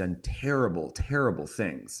done terrible, terrible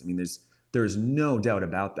things. I mean, there's no doubt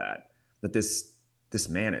about that this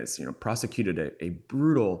man is, you know, prosecuted a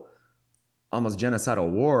brutal, almost genocidal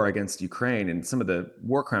war against Ukraine, and some of the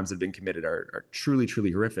war crimes that have been committed are truly,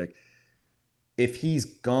 truly horrific. If he's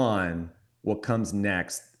gone, what comes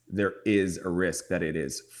next, there is a risk that it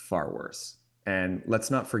is far worse. And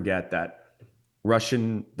let's not forget that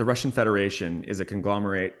the Russian Federation is a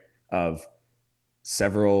conglomerate of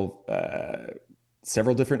several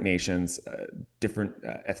different nations, different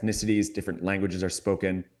ethnicities, different languages are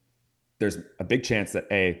spoken. There's a big chance that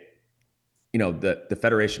the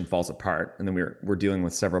Federation falls apart, and then we're dealing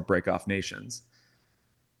with several break-off nations.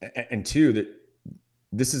 And two, that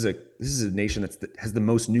this is a nation that has the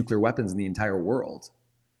most nuclear weapons in the entire world.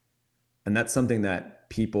 And that's something that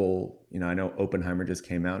people, you know, I know Oppenheimer just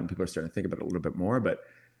came out and people are starting to think about it a little bit more, but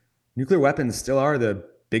nuclear weapons still are the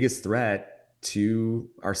biggest threat to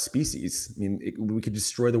our species. I mean, we could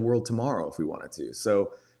destroy the world tomorrow if we wanted to.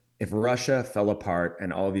 So if Russia fell apart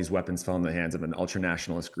and all of these weapons fell in the hands of an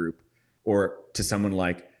ultra-nationalist group, or to someone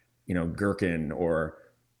like, you know, Gherkin, or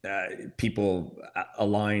people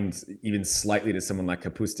aligned even slightly to someone like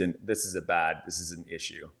Kapustin, this is an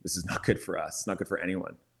issue. This is not good for us. It's not good for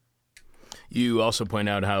anyone. You also point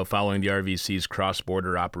out how following the RVC's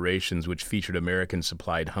cross-border operations, which featured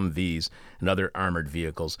American-supplied Humvees and other armored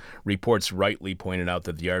vehicles, reports rightly pointed out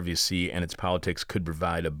that the RVC and its politics could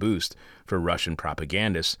provide a boost for Russian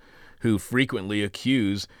propagandists who frequently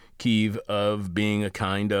accuse Kyiv of being a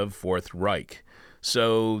kind of Fourth Reich.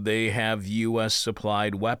 So they have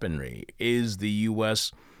U.S.-supplied weaponry. Is the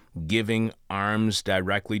U.S. giving arms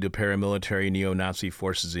directly to paramilitary neo-Nazi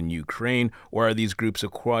forces in Ukraine, or are these groups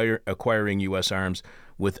acquiring U.S. arms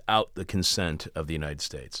without the consent of the United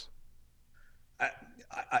States?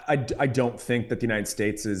 I don't think that the United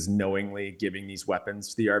States is knowingly giving these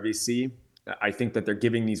weapons to the RVC. I think that they're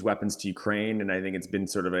giving these weapons to Ukraine, and I think it's been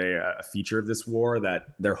sort of a feature of this war that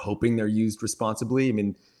they're hoping they're used responsibly. I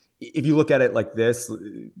mean, if you look at it like this,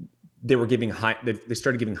 they were giving they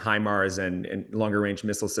started giving HIMARS and longer range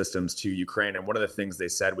missile systems to Ukraine. And one of the things they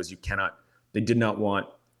said was they did not want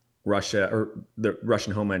Russia or the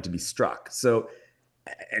Russian homeland to be struck. So,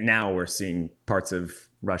 and now we're seeing parts of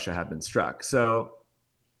Russia have been struck. So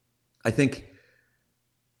I think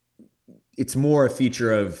it's more a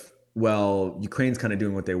feature of, well, Ukraine's kind of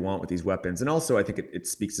doing what they want with these weapons. And also I think it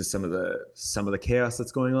speaks to some of the chaos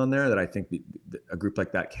that's going on there, that I think a group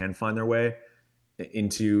like that can find their way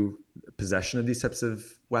into possession of these types of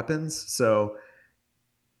weapons. So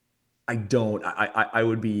I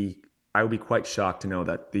would be quite shocked to know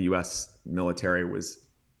that the U.S. military was,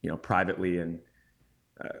 privately and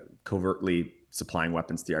covertly supplying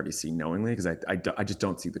weapons to the RVC knowingly, because I just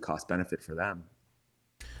don't see the cost benefit for them.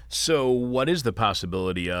 So, what is the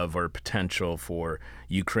possibility of or potential for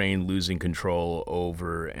Ukraine losing control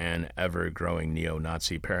over an ever-growing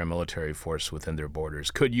neo-Nazi paramilitary force within their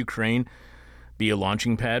borders? Could Ukraine be a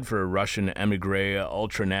launching pad for a Russian emigre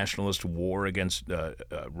ultranationalist war against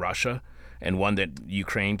Russia, and one that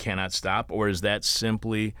Ukraine cannot stop? Or is that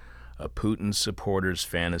simply a Putin supporter's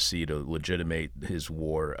fantasy to legitimate his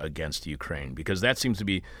war against Ukraine? Because that seems to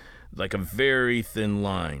be like a very thin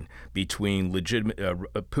line between legitimate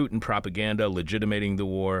Putin propaganda legitimating the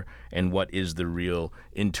war and what is the real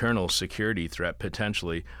internal security threat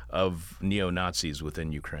potentially of neo-Nazis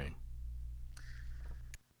within Ukraine.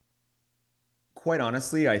 Quite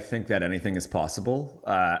honestly, I think that anything is possible.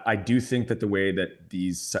 I do think that the way that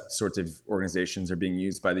these sorts of organizations are being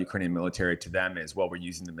used by the Ukrainian military, to them is, well, we're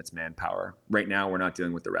using them as manpower. Right now, we're not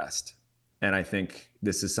dealing with the rest. And I think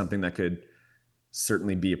this is something that could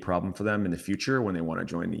certainly be a problem for them in the future when they want to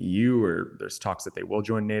join the EU, or there's talks that they will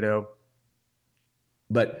join NATO.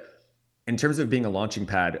 But in terms of being a launching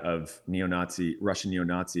pad of Russian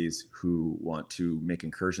neo-Nazis who want to make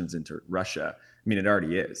incursions into Russia, I mean, it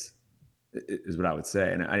already is what I would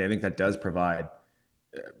say. And I think that does provide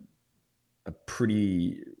a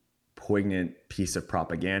pretty poignant piece of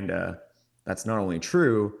propaganda that's not only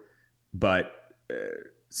true, but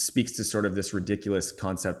speaks to sort of this ridiculous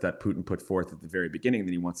concept that Putin put forth at the very beginning,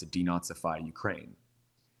 that he wants to denazify Ukraine.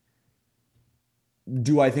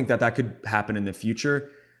 Do I think that could happen in the future?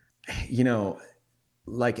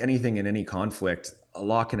 Like anything in any conflict, a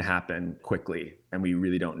lot can happen quickly, and we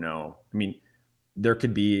really don't know. I mean, there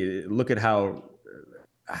could be, look at how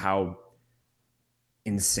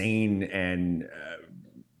insane and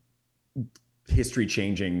history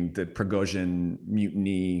changing the Prigozhin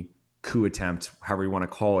mutiny, coup attempt, however you want to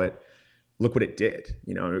call it. Look what it did.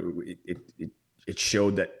 It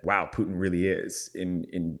showed that, wow, Putin really is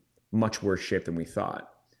in much worse shape than we thought.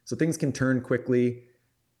 So things can turn quickly.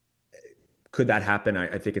 Could that happen?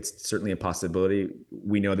 I think it's certainly a possibility.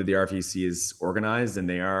 We know that the RVC is organized, and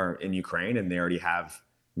they are in Ukraine, and they already have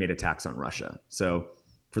made attacks on Russia. So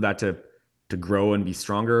for that to grow and be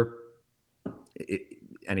stronger,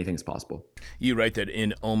 anything's possible. You write that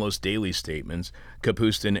in almost daily statements,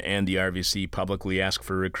 Kapustin and the RVC publicly ask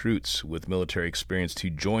for recruits with military experience to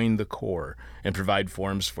join the Corps and provide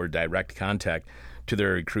forms for direct contact to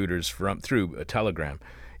their recruiters through a telegram.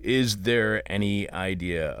 Is there any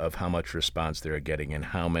idea of how much response they're getting and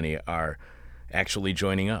how many are actually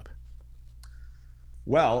joining up?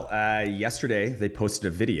 Well, yesterday they posted a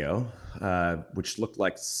video, which looked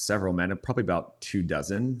like several men, probably about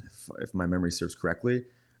 24, if my memory serves correctly.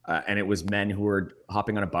 And it was men who were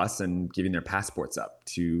hopping on a bus and giving their passports up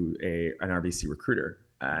to an RVC recruiter.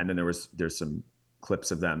 And then there's some clips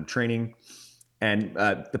of them training, and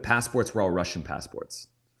the passports were all Russian passports,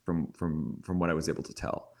 from what I was able to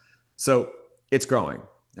tell. So it's growing.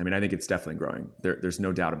 I mean, I think it's definitely growing. There's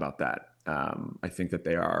no doubt about that. I think that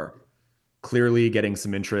they are clearly getting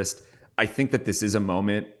some interest. I think that this is a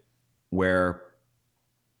moment where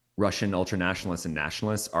Russian ultranationalists and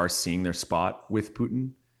nationalists are seeing their spot with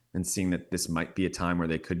Putin and seeing that this might be a time where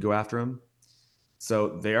they could go after him.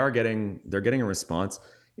 So they're getting a response.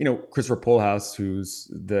 Christopher Pohlhaus,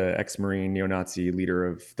 who's the ex-Marine neo-Nazi leader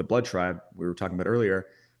of the Blood Tribe we were talking about earlier,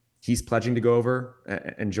 he's pledging to go over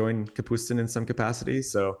and join Kapustin in some capacity.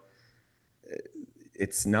 So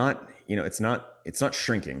it's not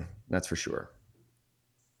shrinking. That's for sure.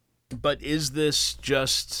 But is this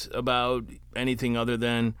just about anything other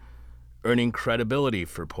than earning credibility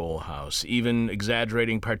for Pohlhaus, even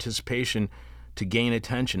exaggerating participation to gain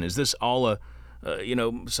attention? Is this all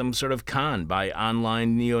some sort of con by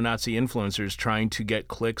online neo-Nazi influencers trying to get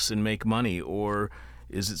clicks and make money, or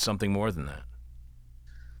is it something more than that?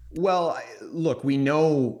 Well, look, we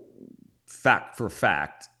know fact for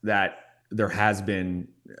fact that there has been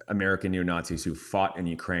American neo-Nazis who fought in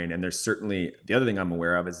Ukraine. And there's certainly, the other thing I'm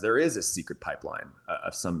aware of is there is a secret pipeline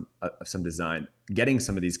of some design, getting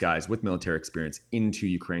some of these guys with military experience into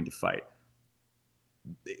Ukraine to fight.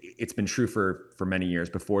 It's been true for many years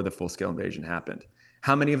before the full-scale invasion happened.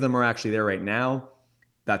 How many of them are actually there right now?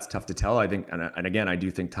 That's tough to tell. I think, and again, I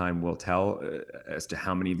do think time will tell as to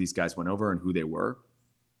how many of these guys went over and who they were.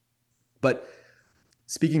 But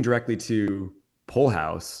speaking directly to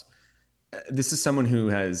Polehouse, this is someone who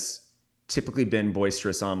has typically been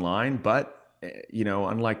boisterous online, but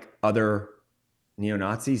unlike other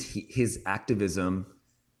neo-Nazis, his activism,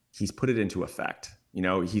 he's put it into effect.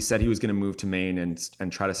 He said he was going to move to Maine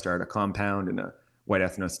and try to start a compound in a white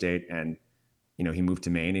ethno state, and he moved to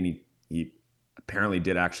Maine, and he apparently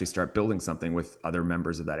did actually start building something with other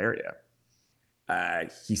members of that area.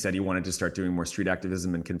 He said he wanted to start doing more street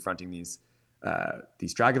activism and confronting these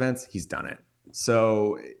drag events. He's done it.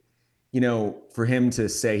 So, for him to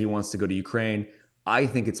say he wants to go to Ukraine, I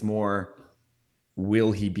think it's more,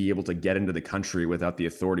 will he be able to get into the country without the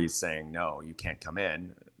authorities saying, no, you can't come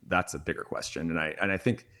in? That's a bigger question. And I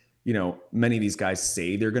think, many of these guys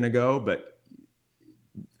say they're going to go, but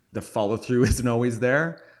the follow through isn't always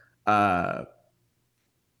there. But,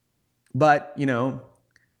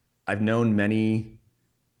 I've known many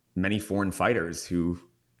foreign fighters who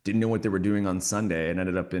didn't know what they were doing on Sunday and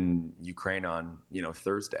ended up in Ukraine on,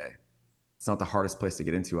 Thursday. It's not the hardest place to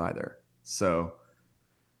get into either. So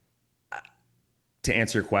to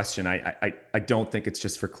answer your question, I don't think it's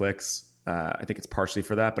just for clicks. I think it's partially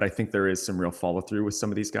for that, but I think there is some real follow through with some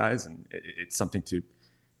of these guys. And it's something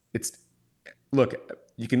look,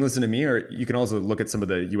 you can listen to me, or you can also look at some of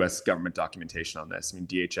the US government documentation on this. I mean,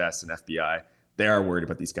 DHS and FBI, they are worried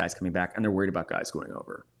about these guys coming back, and they're worried about guys going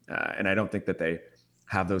over. And I don't think that they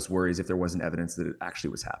have those worries if there wasn't evidence that it actually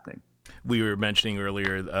was happening. We were mentioning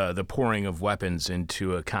earlier the pouring of weapons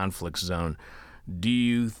into a conflict zone. Do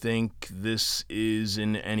you think this is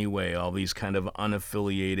in any way, all these kind of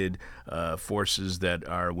unaffiliated forces that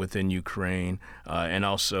are within Ukraine, and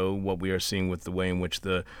also what we are seeing with the way in which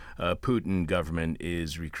the Putin government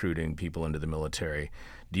is recruiting people into the military,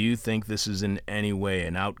 do you think this is in any way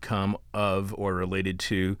an outcome of or related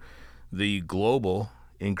to the global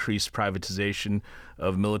increased privatization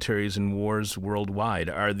of militaries and wars worldwide?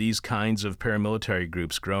 Are these kinds of paramilitary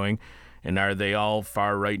groups growing? And are they all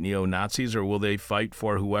far-right neo-Nazis, or will they fight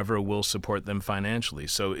for whoever will support them financially?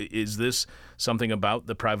 So is this something about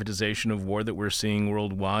the privatization of war that we're seeing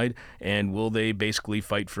worldwide? And will they basically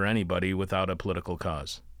fight for anybody without a political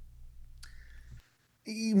cause?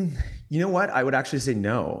 You know what? I would actually say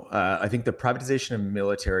no. I think the privatization of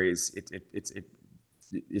militaries,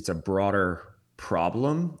 it's a broader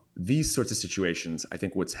problem. These sorts of situations, I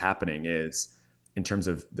think what's happening is, in terms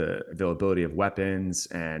of the availability of weapons,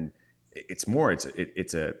 and it's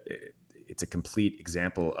a complete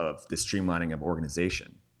example of the streamlining of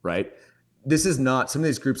organization, right? This is not, some of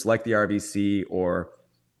these groups like the RVC or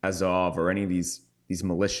Azov or any of these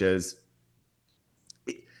militias.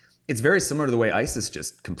 It's very similar to the way ISIS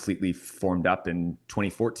just completely formed up in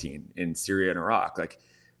 2014 in Syria and Iraq. Like,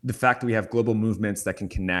 the fact that we have global movements that can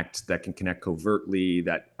connect covertly,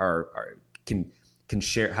 that can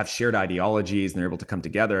have shared ideologies, and they're able to come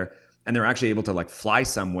together, and they're actually able to like fly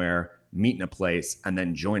somewhere, meet in a place, and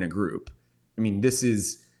then join a group. I mean, this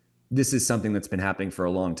is something that's been happening for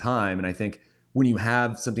a long time. And I think when you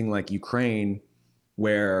have something like Ukraine,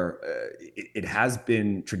 where it has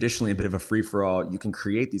been traditionally a bit of a free-for-all, you can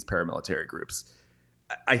create these paramilitary groups.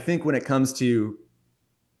 I think when it comes to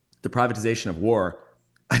the privatization of war,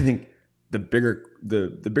 I think the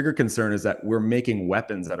bigger concern is that we're making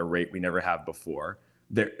weapons at a rate we never have before.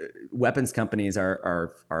 Weapons companies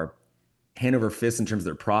are hand over fist in terms of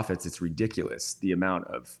their profits. It's ridiculous, the amount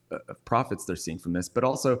of profits they're seeing from this. But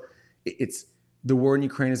also, it's the war in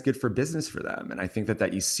Ukraine is good for business for them. And I think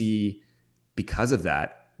that you see, because of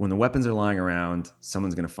that, when the weapons are lying around,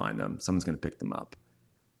 someone's going to find them, someone's going to pick them up.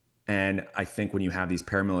 And I think when you have these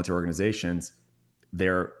paramilitary organizations,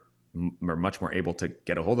 they're much more able to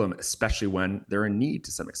get a hold of them, especially when they're in need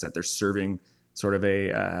to some extent. They're serving sort of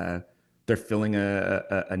they're filling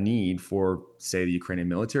a need for, say, the Ukrainian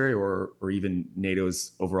military or even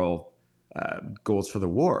NATO's overall goals for the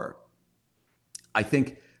war. I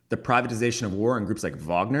think the privatization of war and groups like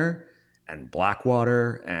Wagner and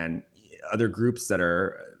Blackwater and other groups that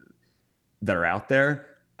are out there,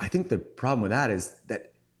 I think the problem with that is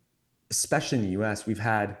that, especially in the US, we've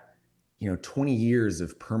had 20 years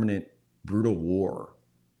of permanent brutal war,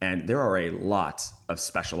 and there are a lot of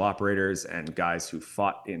special operators and guys who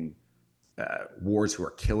fought in wars who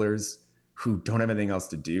are killers, who don't have anything else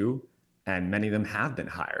to do, and many of them have been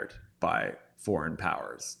hired by foreign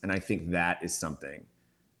powers. And I think that is something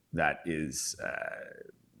that is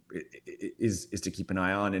to keep an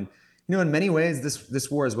eye on. And in many ways,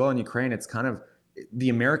 this war as well in Ukraine, it's kind of the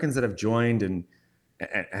Americans that have joined and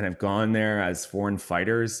have gone there as foreign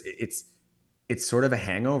fighters. It's sort of a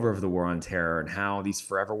hangover of the war on terror and how these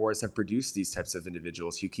forever wars have produced these types of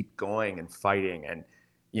individuals who keep going and fighting and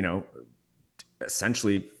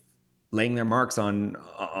essentially laying their marks on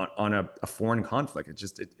a foreign conflict.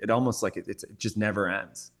 It almost like it just never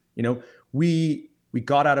ends. We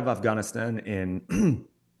got out of Afghanistan in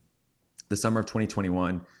the summer of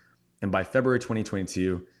 2021, and by February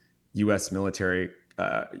 2022, U.S. military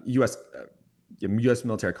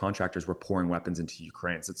contractors were pouring weapons into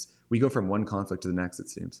Ukraine. So we go from one conflict to the next, it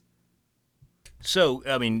seems. So,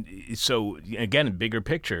 again, bigger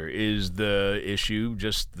picture, is the issue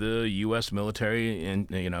just the U.S. military and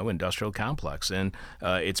industrial complex and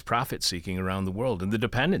its profit seeking around the world and the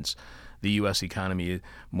dependence the U.S. economy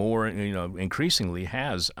more increasingly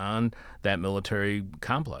has on that military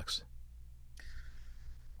complex?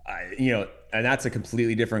 And that's a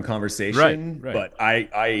completely different conversation. Right. But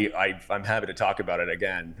I'm happy to talk about it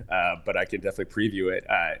again. But I can definitely preview it.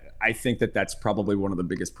 I think that's probably one of the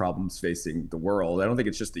biggest problems facing the world. I don't think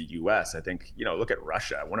it's just the U.S. I think look at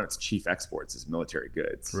Russia. One of its chief exports is military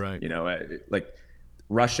goods. Right. Like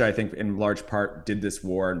Russia, I think in large part did this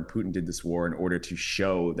war, and Putin did this war in order to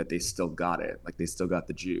show that they still got it. Like they still got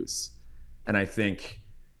the juice. And I think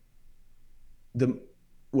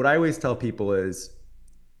what I always tell people is,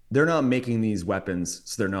 they're not making these weapons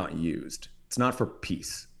so they're not used. It's not for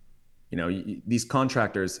peace. These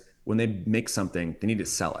contractors, when they make something, they need to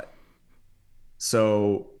sell it.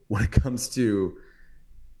 So when it comes to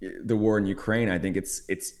the war in Ukraine, I think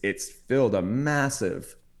it's filled a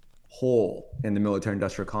massive hole in the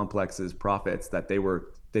military-industrial complex's profits that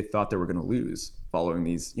they thought they were going to lose following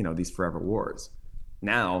these forever wars.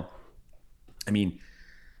 Now,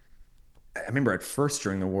 I remember at first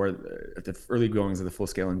during the war, at the early goings of the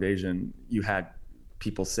full-scale invasion, you had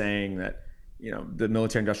people saying that the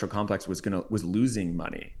military-industrial complex was losing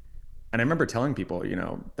money, and I remember telling people,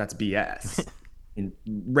 that's BS. And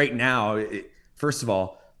right now, first of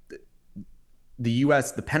all, the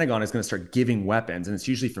U.S., the Pentagon is going to start giving weapons, and it's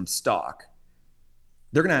usually from stock.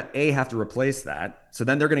 They're going to have to replace that, so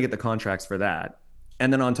then they're going to get the contracts for that,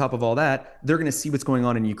 and then on top of all that, they're going to see what's going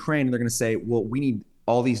on in Ukraine, and they're going to say, well, we need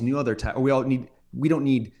all these new other types, we don't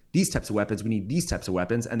need these types of weapons, we need these types of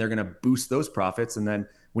weapons, and they're going to boost those profits. And then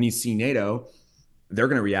when you see NATO, they're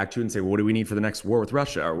going to react to it and say, well, what do we need for the next war with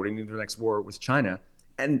Russia, or what do we need for the next war with China?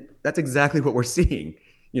 And that's exactly what we're seeing.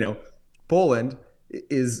 Poland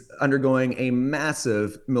is undergoing a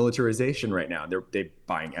massive militarization right now. They're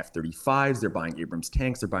buying F-35s, they're buying Abrams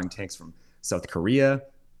tanks, they're buying tanks from South Korea.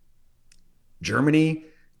 Germany,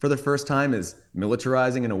 for the first time, is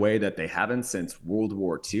militarizing in a way that they haven't since World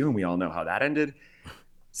War II, and we all know how that ended.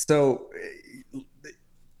 So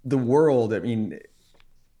the world,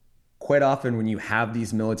 quite often when you have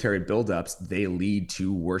these military buildups, they lead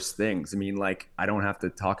to worse things. I don't have to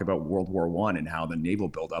talk about World War I and how the naval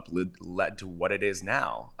buildup led to what it is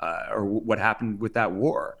now, or what happened with that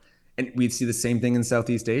war. And we'd see the same thing in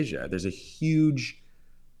Southeast Asia. There's a huge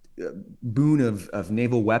boon of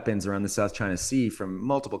naval weapons around the South China Sea from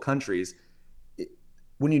multiple countries.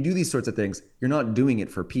 When you do these sorts of things, you're not doing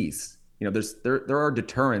it for peace. There are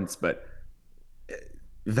deterrents, but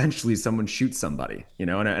eventually someone shoots somebody,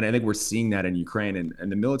 and I think we're seeing that in Ukraine,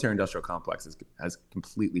 and the military-industrial complex has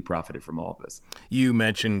completely profited from all of this. You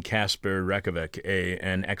mentioned Kasper Rekovic,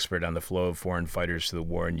 an expert on the flow of foreign fighters to the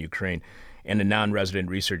war in Ukraine, and a non-resident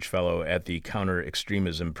research fellow at the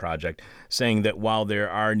Counter-Extremism Project, saying that while there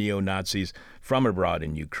are neo-Nazis from abroad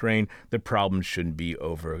in Ukraine, the problem shouldn't be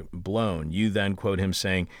overblown. You then quote him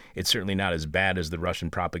saying, "It's certainly not as bad as the Russian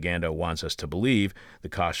propaganda wants us to believe. The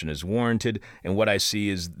caution is warranted, and what I see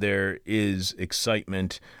is there is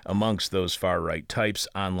excitement amongst those far-right types,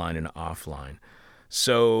 online and offline."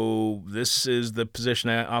 So this is the position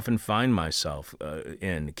I often find myself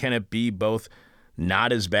in. Can it be both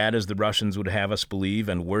not as bad as the Russians would have us believe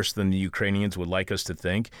and worse than the Ukrainians would like us to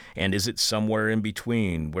think? And is it somewhere in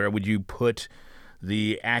between? Where would you put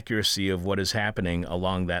the accuracy of what is happening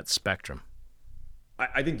along that spectrum?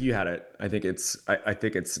 I think you had it. I think it's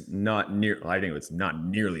not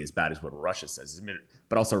nearly as bad as what Russia says.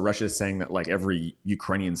 But also Russia is saying that every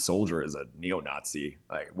Ukrainian soldier is a neo-Nazi,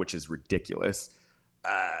 which is ridiculous.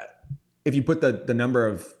 If you put the number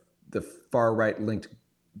of the far right linked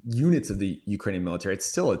units of the Ukrainian military,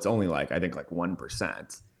 it's only I think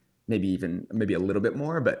 1%, maybe a little bit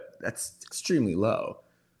more, but that's extremely low.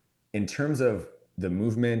 In terms of the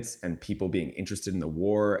movements and people being interested in the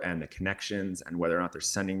war and the connections and whether or not they're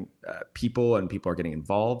sending people and people are getting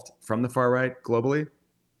involved from the far right globally,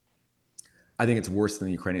 I think it's worse than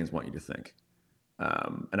the Ukrainians want you to think.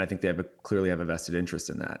 And I think they clearly have a vested interest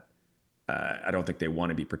in that. I don't think they want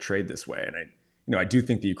to be portrayed this way. And I do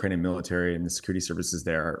think the Ukrainian military and the security services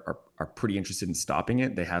there are pretty interested in stopping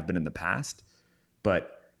it. They have been in the past.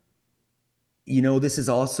 But, this is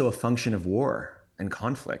also a function of war and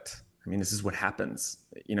conflict. I mean, this is what happens.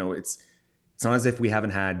 It's not as if we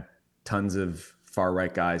haven't had tons of far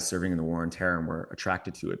right guys serving in the war on terror and were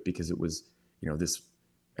attracted to it because it was, this,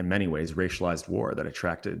 in many ways, racialized war that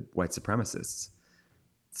attracted white supremacists.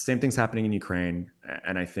 Same thing's happening in Ukraine.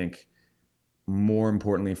 And I think more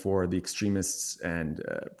importantly for the extremists and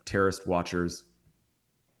terrorist watchers,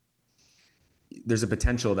 there's a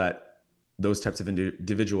potential that those types of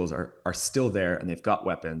individuals are still there and they've got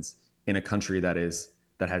weapons in a country that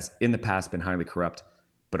has in the past been highly corrupt,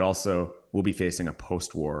 but also will be facing a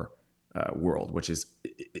post-war world, which is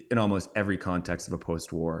in almost every context of a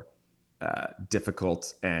post-war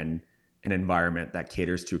difficult and an environment that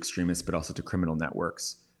caters to extremists, but also to criminal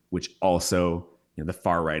networks, which also the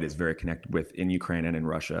far right is very connected with in Ukraine and in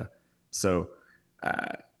Russia. So,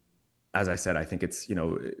 as I said, I think it's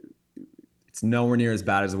nowhere near as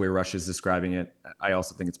bad as the way Russia is describing it. I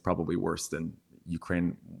also think it's probably worse than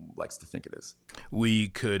Ukraine likes to think it is. We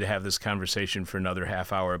could have this conversation for another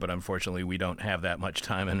half hour, but unfortunately we don't have that much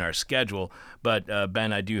time in our schedule. But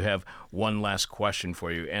Ben, I do have one last question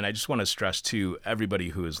for you. And I just want to stress to everybody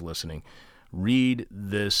who is listening, read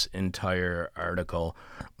this entire article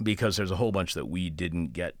because there's a whole bunch that we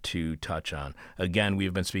didn't get to touch on. Again,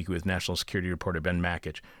 we've been speaking with national security reporter Ben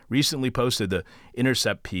Makuch. Recently posted the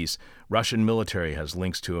Intercept piece, Russian military has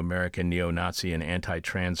links to American neo-Nazi and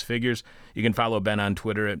anti-trans figures. You can follow Ben on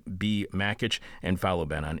Twitter at @bmakuch and follow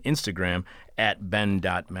Ben on Instagram at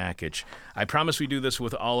ben.makuch. I promise we do this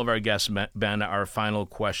with all of our guests. Ben, our final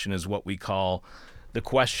question is what we call the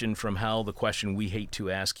question from hell, the question we hate to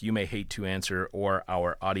ask, you may hate to answer, or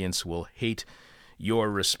our audience will hate your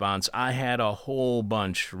response. I had a whole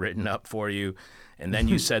bunch written up for you, and then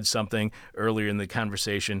you said something earlier in the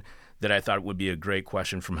conversation that I thought would be a great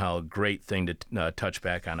question from hell, a great thing to touch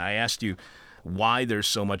back on. I asked you why there's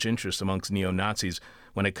so much interest amongst neo-Nazis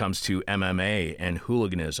when it comes to MMA and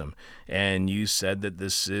hooliganism, and you said that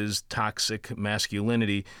this is toxic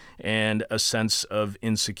masculinity and a sense of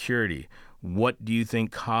insecurity. What do you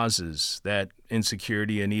think causes that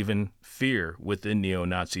insecurity and even fear within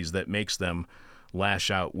neo-Nazis that makes them lash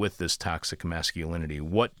out with this toxic masculinity?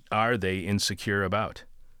 What are they insecure about?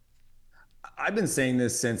 I've been saying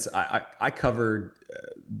this since I covered,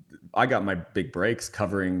 I got my big breaks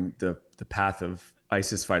covering the path of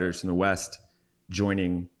ISIS fighters from the West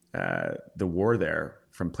joining the war there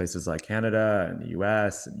from places like Canada and the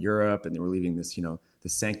US and Europe. And they were leaving this, the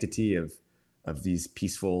sanctity of these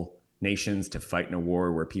peaceful nations to fight in a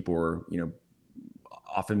war where people were,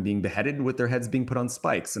 often being beheaded with their heads being put on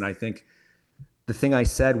spikes. And I think the thing I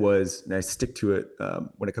said was, and I stick to it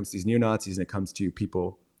when it comes to these neo-Nazis and it comes to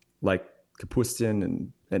people like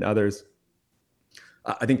Kapustin and others,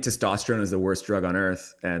 I think testosterone is the worst drug on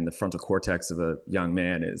earth, and the frontal cortex of a young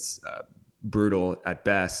man is brutal at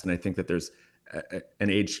best. And I think that there's an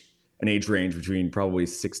age range between probably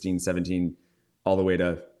 16, 17, all the way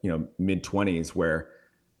to mid 20s where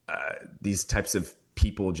these types of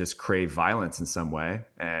people just crave violence in some way.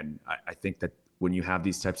 And I think that when you have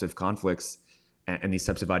these types of conflicts and these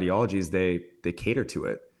types of ideologies, they cater to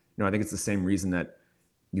it. I think it's the same reason that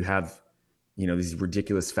you have, these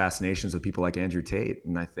ridiculous fascinations with people like Andrew Tate.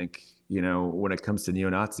 And I think, when it comes to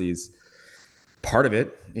neo-Nazis, part of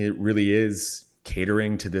it really is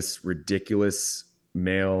catering to this ridiculous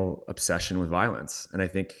male obsession with violence. And I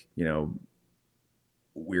think,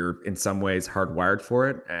 we're in some ways hardwired for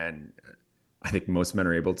it. And I think most men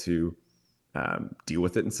are able to deal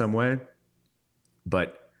with it in some way.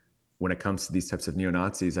 But when it comes to these types of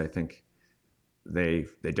neo-Nazis, I think they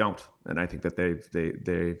don't. And I think that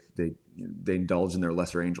they indulge in their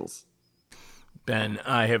lesser angels. Ben,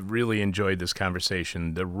 I have really enjoyed this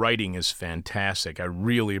conversation. The writing is fantastic. I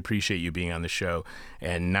really appreciate you being on the show.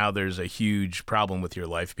 And now there's a huge problem with your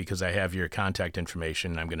life because I have your contact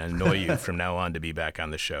information. I'm going to annoy you from now on to be back on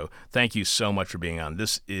the show. Thank you so much for being on.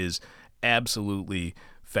 This is absolutely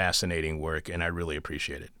fascinating work, and I really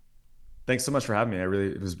appreciate it. Thanks so much for having me.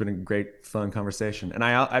 It has been a great, fun conversation. And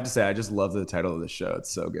I have to say, I just love the title of the show.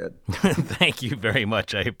 It's so good. Thank you very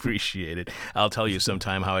much. I appreciate it. I'll tell you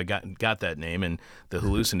sometime how I got that name and the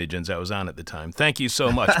hallucinogens I was on at the time. Thank you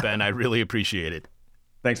so much, Ben. I really appreciate it.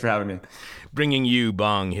 Thanks for having me. Bringing you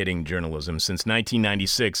bong-hitting journalism since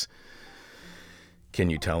 1996. Can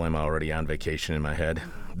you tell I'm already on vacation in my head?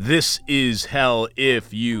 This is hell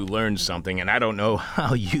if you learned something, and I don't know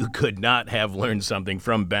how you could not have learned something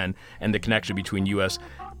from Ben and the connection between U.S.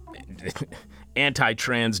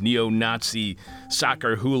 anti-trans, neo-Nazi,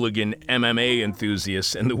 soccer hooligan, MMA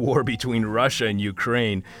enthusiasts, and the war between Russia and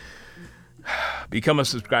Ukraine. Become a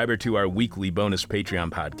subscriber to our weekly bonus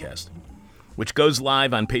Patreon podcast, which goes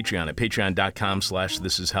live on Patreon at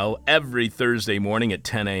patreon.com/thisishell every Thursday morning at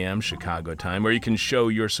 10 a.m. Chicago time, where you can show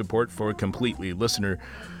your support for completely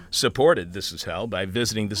listener-supported This Is Hell by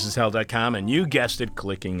visiting thisishell.com and, you guessed it,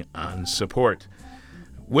 clicking on support.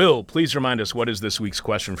 Will, please remind us what is this week's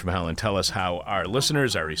question from hell and tell us how our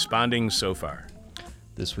listeners are responding so far.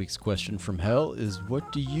 This week's question from hell is,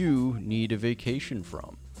 what do you need a vacation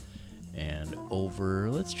from? And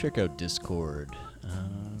let's check out Discord.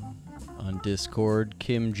 On Discord,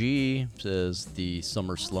 Kim G says the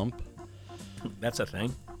summer slump. That's a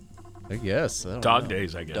thing. I guess. I don't Dog know.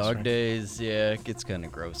 days, I guess. Dog right? days, yeah, it gets kind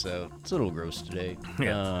of gross out. It's a little gross today.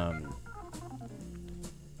 Yeah.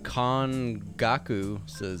 Kongaku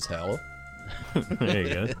says hell. There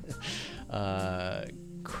you go.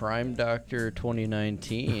 Crime Doctor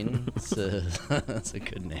 2019 says that's a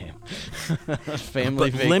good name.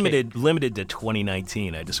 Family But limited to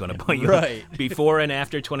 2019. I just want to point you Right. out. Before and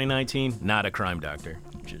after 2019, not a crime doctor.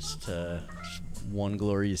 Just one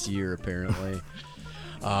glorious year, apparently.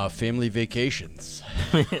 Family vacations.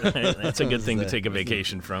 That's a good thing to take a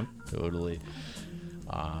vacation from. Totally.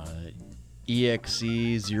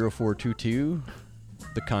 EXE0422,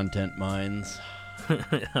 the content mines.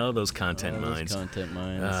 Oh, those content mines. Content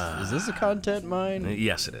mines. Is this a content mine?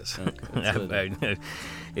 Yes, it is. Okay,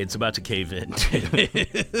 It's about to cave in.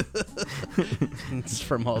 It's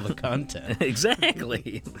from all the content.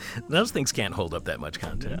 Exactly. Those things can't hold up that much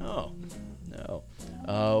content. No.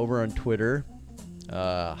 Over on Twitter,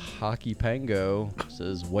 Hockey Pango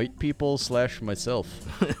says, white people / myself.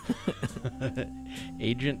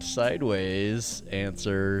 Agent Sideways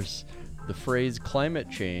answers the phrase climate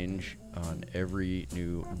change on every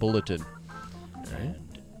new bulletin.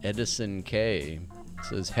 And Edison K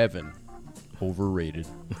says heaven overrated.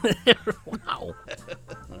 Wow.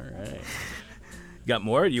 All right. Got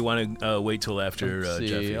more? Or you want to wait till after Let's see.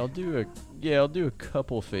 Jeffy? I'll do a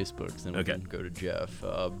couple Facebooks, then we Okay. can go to Jeff.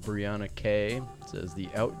 Brianna K says the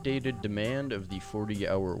outdated demand of the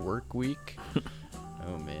 40-hour work week.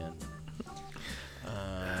 Oh man.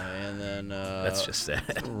 And then That's just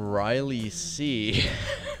sad. Riley C.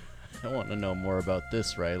 I want to know more about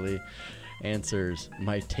this, Riley. Answers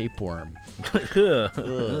my tapeworm.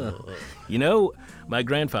 You know, my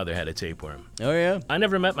grandfather had a tapeworm. Oh yeah. I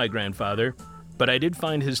never met my grandfather, but I did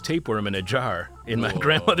find his tapeworm in a jar in my Whoa.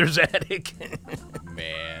 grandmother's attic.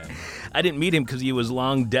 Man. I didn't meet him because he was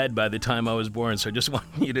long dead by the time I was born, so I just want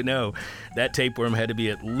you to know that tapeworm had to be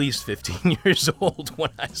at least 15 years old when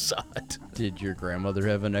I saw it. Did your grandmother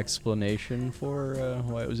have an explanation for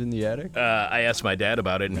why it was in the attic? I asked my dad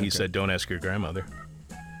about it, and he Okay. said, don't ask your grandmother.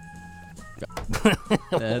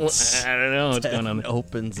 That's I don't know what's going on. that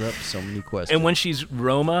opens up so many questions. And when she's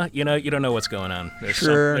Roma, you don't know what's going on. There's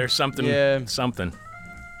Sure. there's something. Yeah. Something.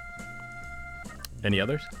 Any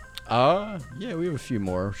others? Yeah, we have a few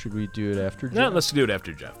more. Should we do it after Jeff? No, let's do it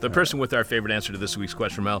after Jeff. The person with our favorite answer to this week's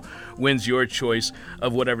question from hell wins your choice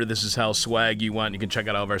of whatever This Is Hell swag you want. You can check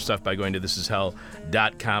out all of our stuff by going to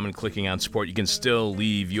thisishell.com and clicking on support. You can still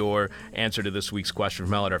leave your answer to this week's question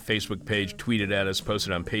from hell at our Facebook page, tweet it at us, post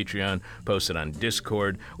it on Patreon, post it on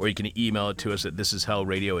Discord, or you can email it to us at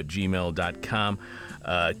thisishellradio@gmail.com.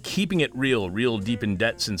 Keeping it real deep in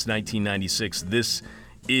debt since 1996. This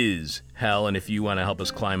is hell, and if you want to help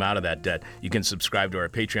us climb out of that debt, you can subscribe to our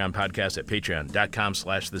Patreon podcast at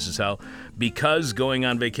patreon.com/thisishell. Because going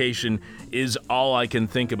on vacation is all I can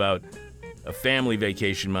think about, a family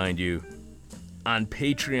vacation, mind you. On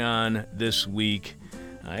Patreon this week,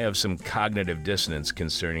 I have some cognitive dissonance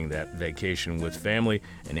concerning that vacation with family,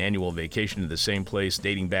 an annual vacation to the same place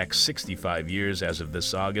dating back 65 years as of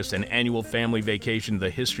this August, an annual family vacation,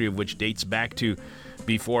 the history of which dates back to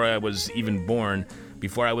before I was even born,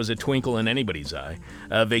 before I was a twinkle in anybody's eye.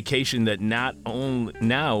 A vacation that now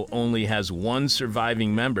only has one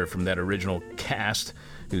surviving member from that original cast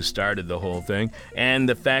who started the whole thing, and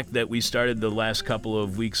the fact that we started the last couple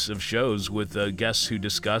of weeks of shows with guests who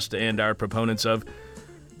discussed and are proponents of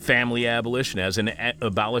family abolition, as in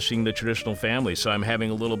abolishing the traditional family. So I'm having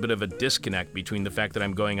a little bit of a disconnect between the fact that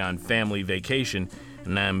I'm going on family vacation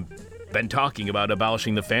and I'm been talking about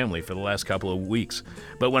abolishing the family for the last couple of weeks.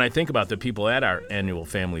 But when I think about the people at our annual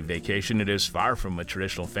family vacation, it is far from a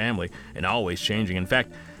traditional family and always changing. In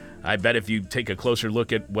fact, I bet if you take a closer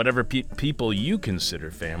look at whatever people you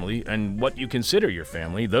consider family and what you consider your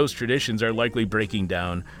family, those traditions are likely breaking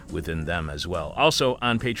down within them as well. Also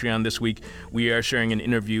on Patreon this week, we are sharing an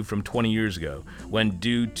interview from 20 years ago when,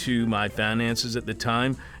 due to my finances at the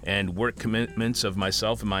time and work commitments of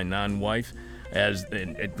myself and my non-wife,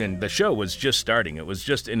 and the show was just starting, it was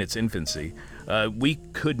just in its infancy, we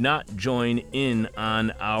could not join in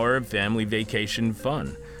on our family vacation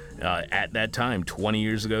fun. At that time, 20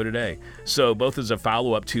 years ago today. So both as a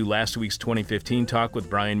follow-up to last week's 2015 talk with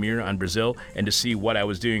Brian Muir on Brazil and to see what I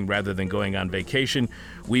was doing rather than going on vacation,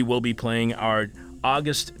 we will be playing our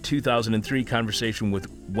August 2003 conversation with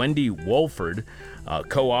Wendy Wolford,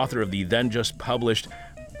 co-author of the then just published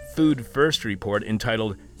Food First report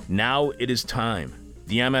entitled Now It Is Time,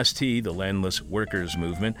 the MST, the Landless Workers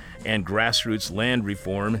Movement, and Grassroots Land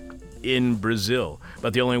Reform in Brazil.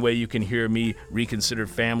 But the only way you can hear me reconsider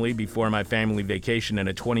family before my family vacation and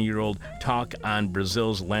a 20-year-old talk on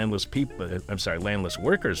Brazil's landless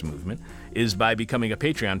workers movement is by becoming a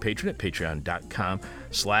Patreon patron at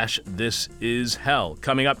patreon.com/thisishell.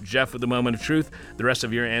 Coming up, Jeff with the moment of truth, the rest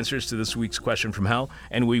of your answers to this week's question from hell,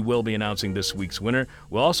 and we will be announcing this week's winner.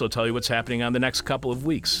 We'll also tell you what's happening on the next couple of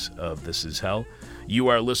weeks of This Is Hell. You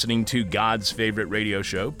are listening to God's favorite radio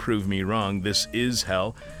show, Prove Me Wrong. This is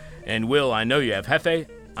Hell. And Will, I know you have Hefe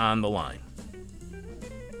on the line.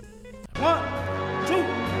 1, 2,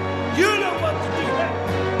 you know what to do.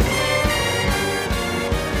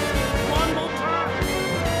 One more time.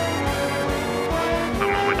 The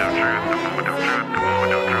moment of truth, the moment of truth, the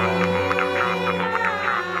moment of truth, the moment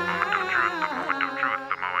of truth, the moment of truth, the moment of truth, the moment of truth, the moment of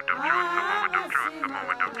truth, the moment of truth, the moment of truth, the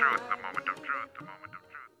moment of truth, the moment of truth.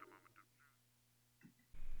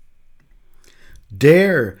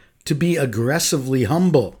 Dare to be aggressively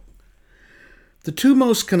humble. The two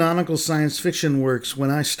most canonical science fiction works when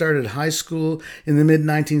I started high school in the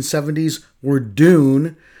mid-1970s were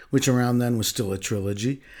Dune, which around then was still a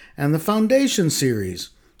trilogy, and the Foundation series,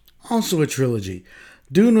 also a trilogy.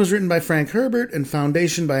 Dune was written by Frank Herbert and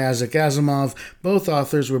Foundation by Isaac Asimov. Both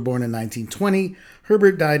authors were born in 1920.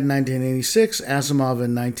 Herbert died in 1986, Asimov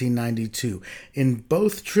in 1992. In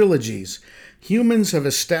both trilogies, humans have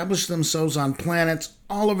established themselves on planets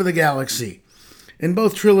all over the galaxy. In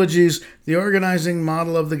both trilogies, the organizing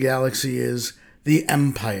model of the galaxy is the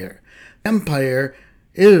Empire. Empire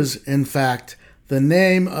is, in fact, the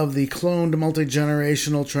name of the cloned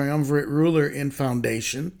multi-generational triumvirate ruler in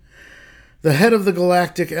Foundation. The head of the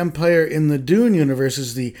galactic empire in the Dune universe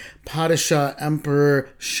is the Padishah Emperor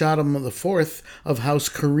Shaddam IV of House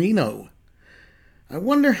Carino. I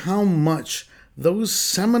wonder how much those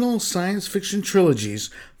seminal science fiction trilogies,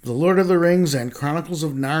 The Lord of the Rings and Chronicles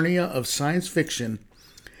of Narnia of science fiction,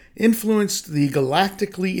 influenced the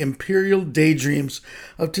galactically imperial daydreams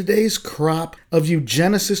of today's crop of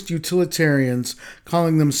eugenicist utilitarians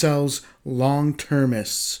calling themselves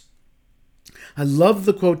long-termists. I love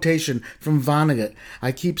the quotation from Vonnegut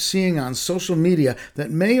I keep seeing on social media that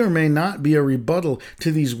may or may not be a rebuttal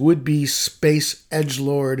to these would-be space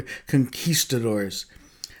edgelord conquistadors.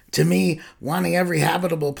 To me, wanting every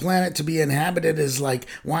habitable planet to be inhabited is like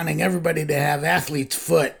wanting everybody to have athlete's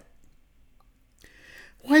foot.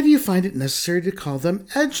 Why do you find it necessary to call them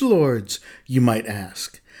edgelords, you might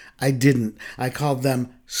ask? I didn't. I called them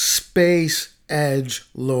space edge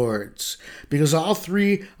lords, because all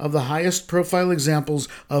three of the highest profile examples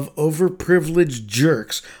of overprivileged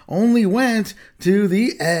jerks only went to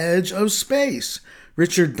the edge of space.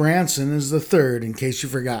 Richard Branson is the third, in case you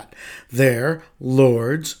forgot. They're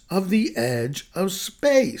lords of the edge of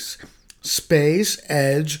space. Space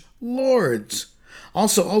edge lords.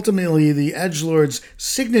 Also, ultimately, the edgelord's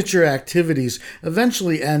signature activities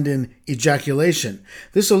eventually end in ejaculation.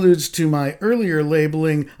 This alludes to my earlier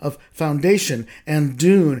labeling of Foundation and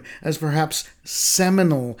Dune as perhaps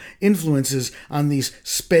seminal influences on these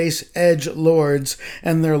space edge lords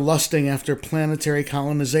and their lusting after planetary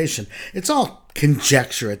colonization. It's all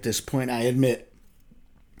conjecture at this point, I admit.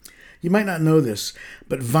 You might not know this,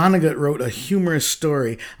 but Vonnegut wrote a humorous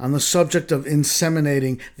story on the subject of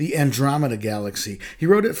inseminating the Andromeda Galaxy. He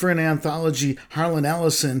wrote it for an anthology Harlan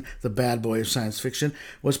Ellison, the bad boy of science fiction,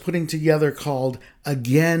 was putting together called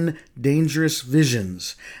Again, Dangerous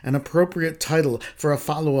Visions, an appropriate title for a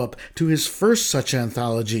follow-up to his first such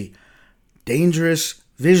anthology, Dangerous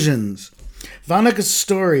Visions. Vonnegut's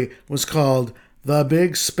story was called The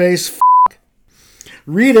Big Space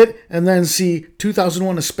Read it and then see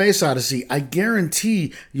 2001: A Space Odyssey. I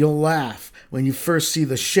guarantee you'll laugh when you first see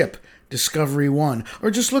the ship, Discovery 1. Or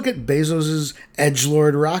just look at Bezos'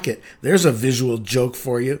 edgelord rocket. There's a visual joke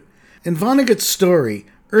for you. In Vonnegut's story,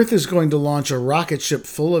 Earth is going to launch a rocket ship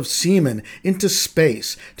full of seamen into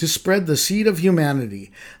space to spread the seed of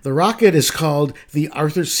humanity. The rocket is called the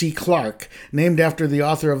Arthur C. Clarke, named after the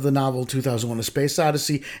author of the novel 2001: A Space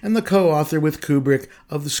Odyssey and the co-author with Kubrick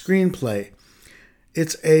of the screenplay.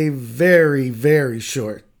 It's a very, very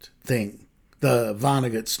short thing. The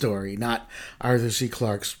Vonnegut story, not Arthur C.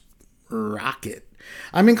 Clarke's rocket.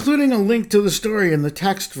 I'm including a link to the story in the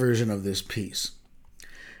text version of this piece.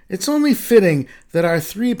 It's only fitting that our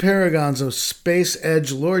three paragons of space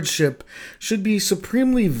edge lordship should be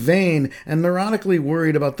supremely vain and neurotically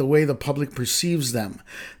worried about the way the public perceives them.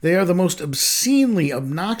 They are the most obscenely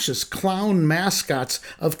obnoxious clown mascots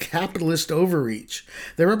of capitalist overreach.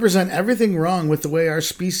 They represent everything wrong with the way our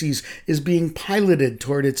species is being piloted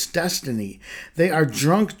toward its destiny. They are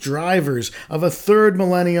drunk drivers of a third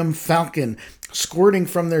millennium Falcon squirting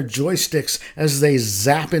from their joysticks as they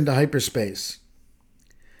zap into hyperspace.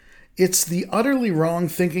 It's the utterly wrong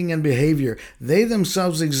thinking and behavior they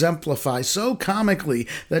themselves exemplify so comically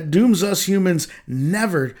that dooms us humans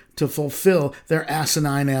never to fulfill their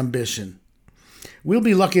asinine ambition. We'll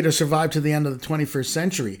be lucky to survive to the end of the 21st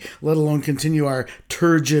century, let alone continue our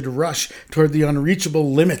turgid rush toward the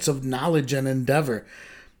unreachable limits of knowledge and endeavor.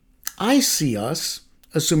 I see us,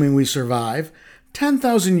 assuming we survive,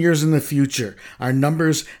 10,000 years in the future. Our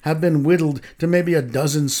numbers have been whittled to maybe a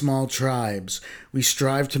dozen small tribes. We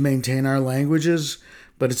strive to maintain our languages,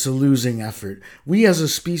 but it's a losing effort. We as a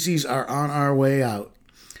species are on our way out.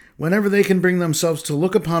 Whenever they can bring themselves to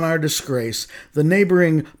look upon our disgrace, the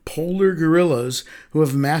neighboring polar gorillas who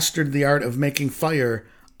have mastered the art of making fire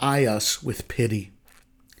eye us with pity.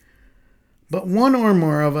 But one or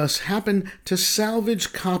more of us happen to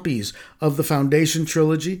salvage copies of the Foundation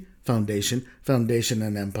trilogy, Foundation, Foundation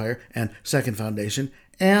and Empire, and Second Foundation,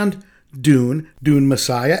 and Dune, Dune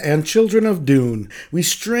Messiah, and Children of Dune. We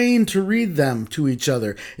strain to read them to each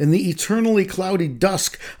other in the eternally cloudy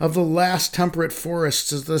dusk of the last temperate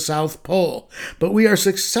forests of the South Pole, but we are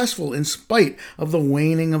successful in spite of the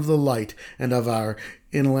waning of the light and of our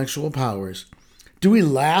intellectual powers. Do we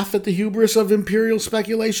laugh at the hubris of imperial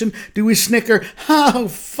speculation? Do we snicker, how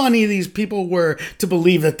funny these people were to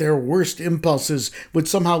believe that their worst impulses would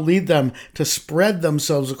somehow lead them to spread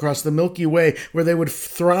themselves across the Milky Way where they would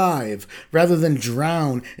thrive, rather than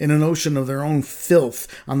drown in an ocean of their own filth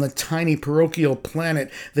on the tiny parochial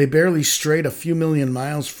planet they barely strayed a few million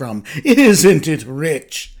miles from? Isn't it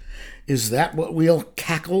rich? Is that what we'll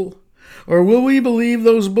cackle? Or will we believe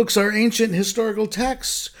those books are ancient historical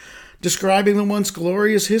texts, describing the once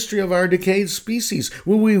glorious history of our decayed species?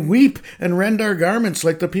 Will we weep and rend our garments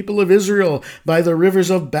like the people of Israel by the rivers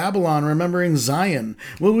of Babylon remembering Zion?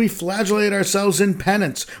 Will we flagellate ourselves in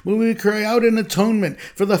penance? Will we cry out in atonement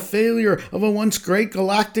for the failure of a once great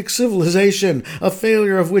galactic civilization, a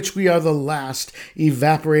failure of which we are the last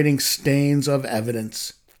evaporating stains of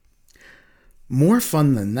evidence? More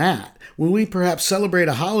fun than that, will we perhaps celebrate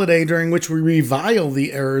a holiday during which we revile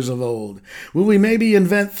the errors of old? Will we maybe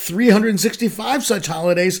invent 365 such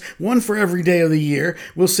holidays, one for every day of the year?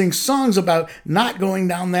 We'll sing songs about not going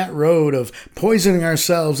down that road of poisoning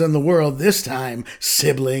ourselves and the world this time,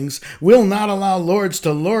 siblings. We'll not allow lords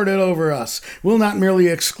to lord it over us. We'll not merely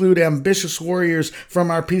exclude ambitious warriors from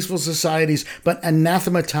our peaceful societies, but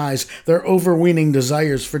anathematize their overweening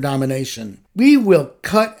desires for domination. We will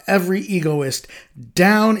cut every egoist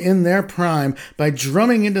down in their prime by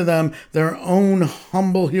drumming into them their own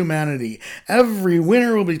humble humanity. Every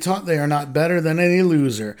winner will be taught they are not better than any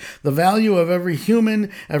loser. The value of every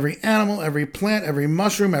human, every animal, every plant, every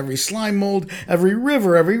mushroom, every slime mold, every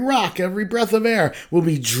river, every rock, every breath of air will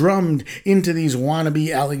be drummed into these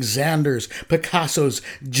wannabe Alexanders, Picassos,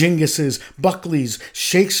 Gingises, Buckleys,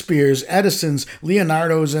 Shakespeares, Edisons,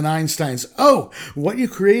 Leonardos, and Einsteins. Oh, what you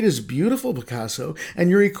create is beautiful, Picasso, and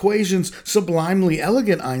your equations sublimely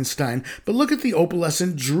elegant, Einstein, but look at the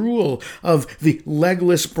opalescent drool of the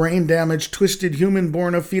legless, brain-damaged, twisted human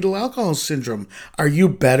born of fetal alcohol syndrome. Are you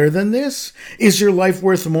better than this? Is your life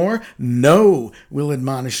worth more? No, we'll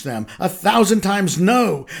admonish them. 1,000 times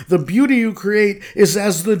no. The beauty you create is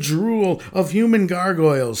as the drool of human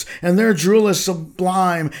gargoyles, and their drool is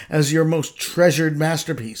sublime as your most treasured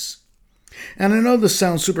masterpiece. And I know this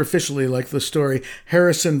sounds superficially like the story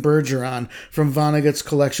Harrison Bergeron from Vonnegut's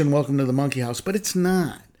collection Welcome to the Monkey House, but it's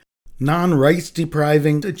not. Non-rights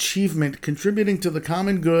depriving achievement contributing to the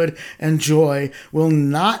common good and joy will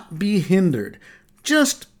not be hindered.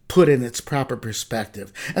 Just put in its proper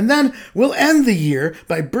perspective. And then we'll end the year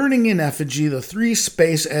by burning in effigy the three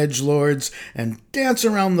space edgelords and dance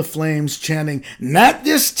around the flames chanting, "Not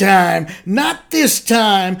this time, not this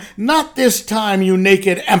time, not this time, you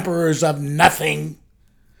naked emperors of nothing."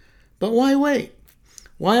 But why wait?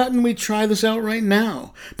 Why oughtn't we try this out right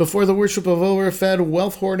now, before the worship of overfed,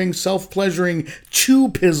 wealth-hoarding, self-pleasuring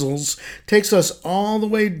chew-pizzles takes us all the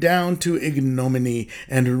way down to ignominy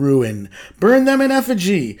and ruin? Burn them in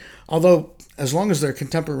effigy, although as long as they're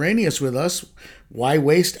contemporaneous with us, why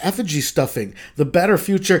waste effigy stuffing? The better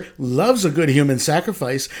future loves a good human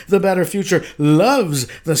sacrifice. The better future loves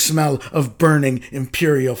the smell of burning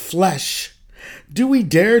imperial flesh. Do we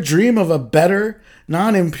dare dream of a better,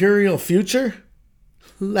 non-imperial future?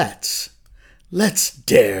 Let's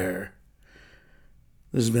dare.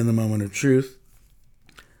 This has been the Moment of Truth.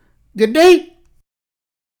 Good day.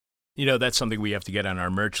 You know, that's something we have to get on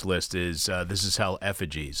our merch list is This Is Hell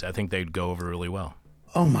effigies. I think they'd go over really well.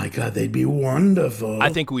 Oh my God, they'd be wonderful. I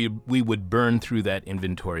think we would burn through that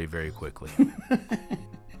inventory very quickly.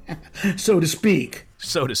 So to speak.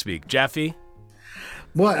 So to speak. Jeffy?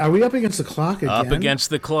 What, are we up against the clock again? Up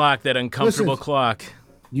against the clock, that uncomfortable clock.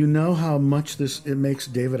 You know how much it makes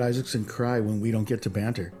David Isaacson cry when we don't get to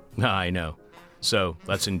banter. I know. So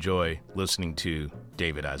let's enjoy listening to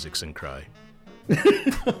David Isaacson cry.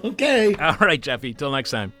 Okay. All right, Jeffy. Till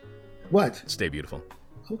next time. What? Stay beautiful.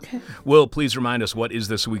 Okay. Will, please remind us what is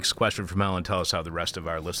this week's question from hell and tell us how the rest of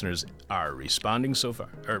our listeners are responding so far.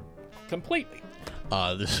 Or completely.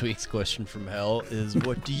 This week's question from hell is,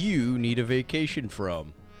 what do you need a vacation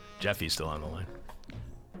from? Jeffy's still on the line.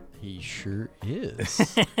 He sure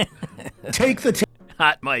is. Take the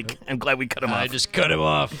Hot Mike. I'm glad we cut him off. I just cut him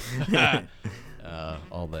off.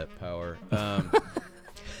 All that power. Let's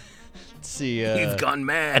see. You've gone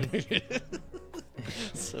mad.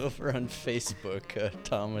 So over on Facebook,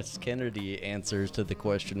 Thomas Kennedy answers to the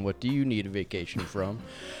question, what do you need a vacation from?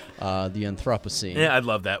 The Anthropocene. Yeah, I'd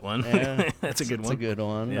love that one. Yeah, That's a good one. It's a good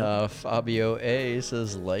one. Yeah. Fabio A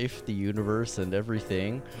says life, the universe, and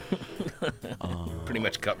everything. Pretty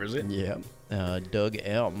much covers it. Yeah. Doug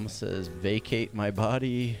M says vacate my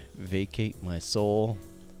body, vacate my soul.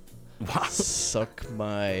 Wow. Suck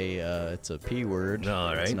my, it's a P word.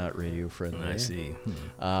 All right. It's not radio friendly. I see.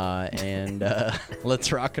 And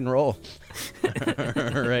let's rock and roll.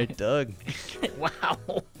 All right, Doug.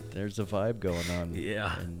 Wow. There's a vibe going on.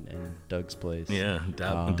 Yeah. In Doug's place. Yeah,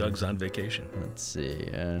 Doug's on vacation. Let's see.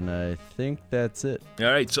 And I think that's it. All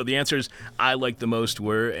right, so the answers I like the most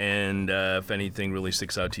were, and if anything really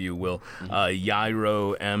sticks out to you, Will,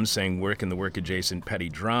 Yairo M saying work in the work adjacent petty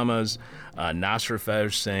dramas.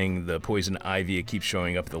 Nasrafesh saying the poison ivy, it keeps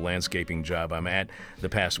showing up at the landscaping job I'm at the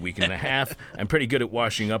past week and a half. I'm pretty good at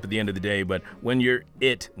washing up at the end of the day, but when you're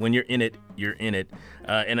in it, you're in it.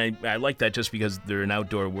 And I like that just because they're an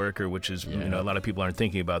outdoor worker, which is, you know, a lot of people aren't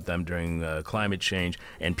thinking about them during climate change.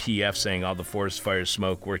 And PF saying all the forest fire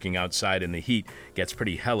smoke working outside in the heat gets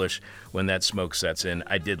pretty hellish when that smoke sets in.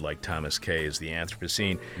 I did like Thomas K. as the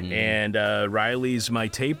Anthropocene. And Riley's my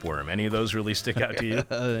tapeworm. Any of those really stick out to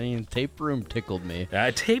you? Tapeworm tickled me.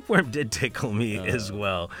 Tapeworm did tickle me as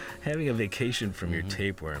well. Having a vacation from your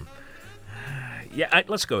tapeworm. Yeah,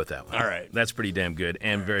 let's go with that one. All right. That's pretty damn good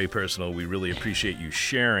and very personal. We really appreciate you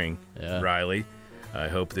sharing, Riley. I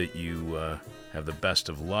hope that you have the best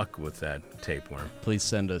of luck with that tapeworm. Please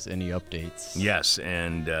send us any updates. Yes,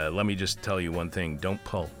 and let me just tell you one thing. Don't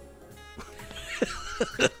pull.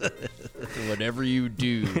 Whatever you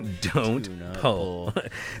do, don't do not pull.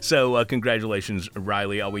 So congratulations,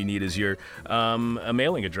 Riley. All we need is your a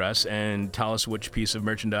mailing address, and tell us which piece of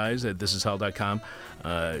merchandise at thisishell.com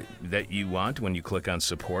that you want when you click on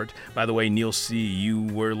support. By the way, Neil C., you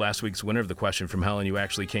were last week's winner of the question from hell, and you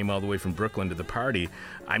actually came all the way from Brooklyn to the party.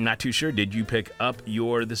 I'm not too sure. Did you pick up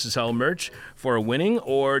your This Is Hell merch for a winning,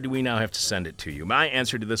 or do we now have to send it to you? My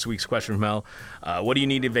answer to this week's question from hell, what do you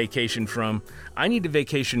need a vacation from? I need a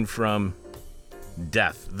vacation from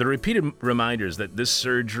death. The repeated reminders that this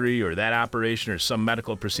surgery or that operation or some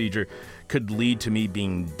medical procedure could lead to me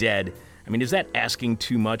being dead. I mean, is that asking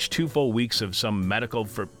too much? 2 full weeks of some medical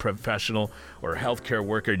professional or healthcare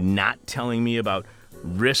worker not telling me about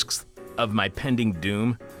risks of my pending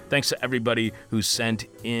doom? Thanks to everybody who sent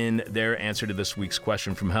in their answer to this week's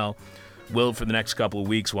question from hell. Will, for the next couple of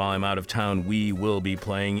weeks while I'm out of town, we will be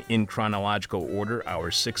playing in chronological order our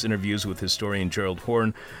 6 interviews with historian Gerald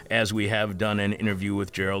Horn, as we have done an interview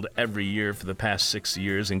with Gerald every year for the past 6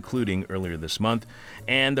 years, including earlier this month.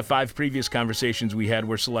 And the 5 previous conversations we had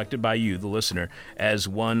were selected by you, the listener, as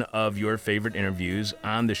one of your favorite interviews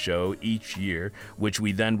on the show each year, which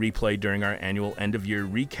we then replay during our annual end-of-year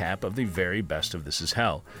recap of the very best of This Is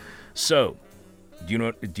Hell. So, do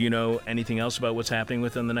you know anything else about what's happening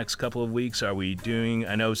within the next couple of weeks? Are we doing?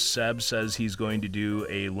 I know Seb says he's going to do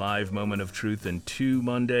a live Moment of Truth in 2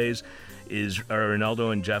 Mondays. Are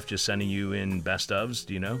Ronaldo and Jeff just sending you in best ofs?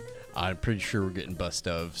 Do you know? I'm pretty sure we're getting best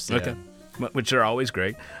ofs. Yeah. Okay. which are always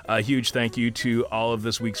great. A huge thank you to all of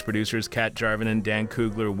this week's producers, Kat Jarvinen, Dan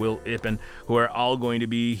Kugler, Will Ippen, who are all going to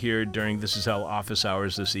be here during This Is Hell office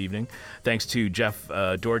hours this evening. Thanks to Jeff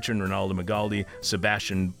Dorchin, Ronaldo Magaldi,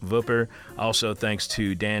 Sebastian Vupper. Also thanks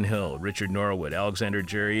to Dan Hill, Richard Norwood, Alexander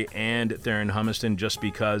Jury, and Theron Humiston, just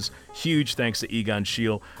because. Huge thanks to Egon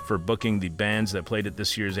Schiele for booking the bands that played at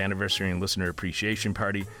this year's anniversary and listener appreciation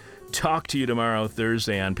party. Talk to you tomorrow,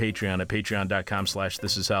 Thursday, on Patreon at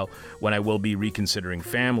patreon.com/thisishell, when I will be reconsidering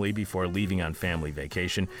family before leaving on family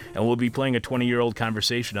vacation, and we'll be playing a 20-year-old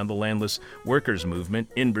conversation on the landless workers movement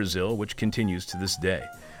in Brazil, which continues to this day.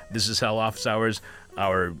 This Is Hell office hours,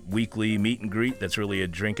 our weekly meet and greet that's really a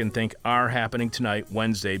drink and think, are happening tonight,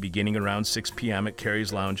 Wednesday, beginning around 6 p.m. at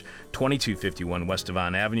Carrie's Lounge, 2251 West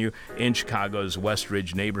Devon Avenue in Chicago's West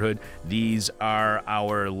Ridge neighborhood. These are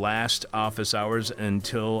our last office hours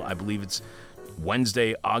until, I believe it's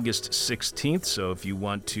Wednesday, August 16th. So if you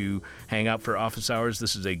want to hang out for office hours,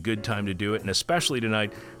 this is a good time to do it, and especially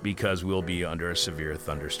tonight because we'll be under a severe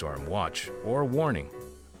thunderstorm watch or warning.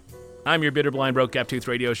 I'm your bitter, blind, broke, gap-toothed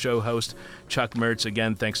radio show host, Chuck Mertz.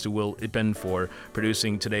 Again, thanks to Will Ippen for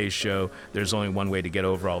producing today's show. There's only one way to get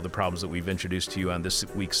over all the problems that we've introduced to you on this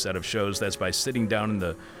week's set of shows. That's by sitting down in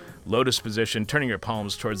the lotus position, turning your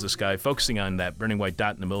palms towards the sky, focusing on that burning white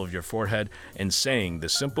dot in the middle of your forehead, and saying the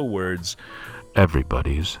simple words,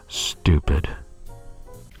 "Everybody's stupid."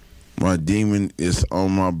 My demon is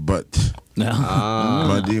on my butt.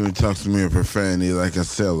 My demon talks to me in profanity like a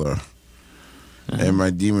sailor. And my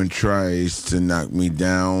demon tries to knock me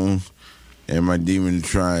down. And my demon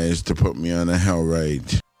tries to put me on a hell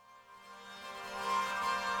ride.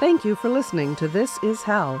 Thank you for listening to This Is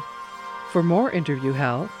Hell. For more interview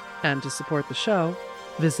hell and to support the show,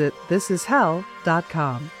 visit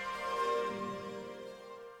thisishell.com.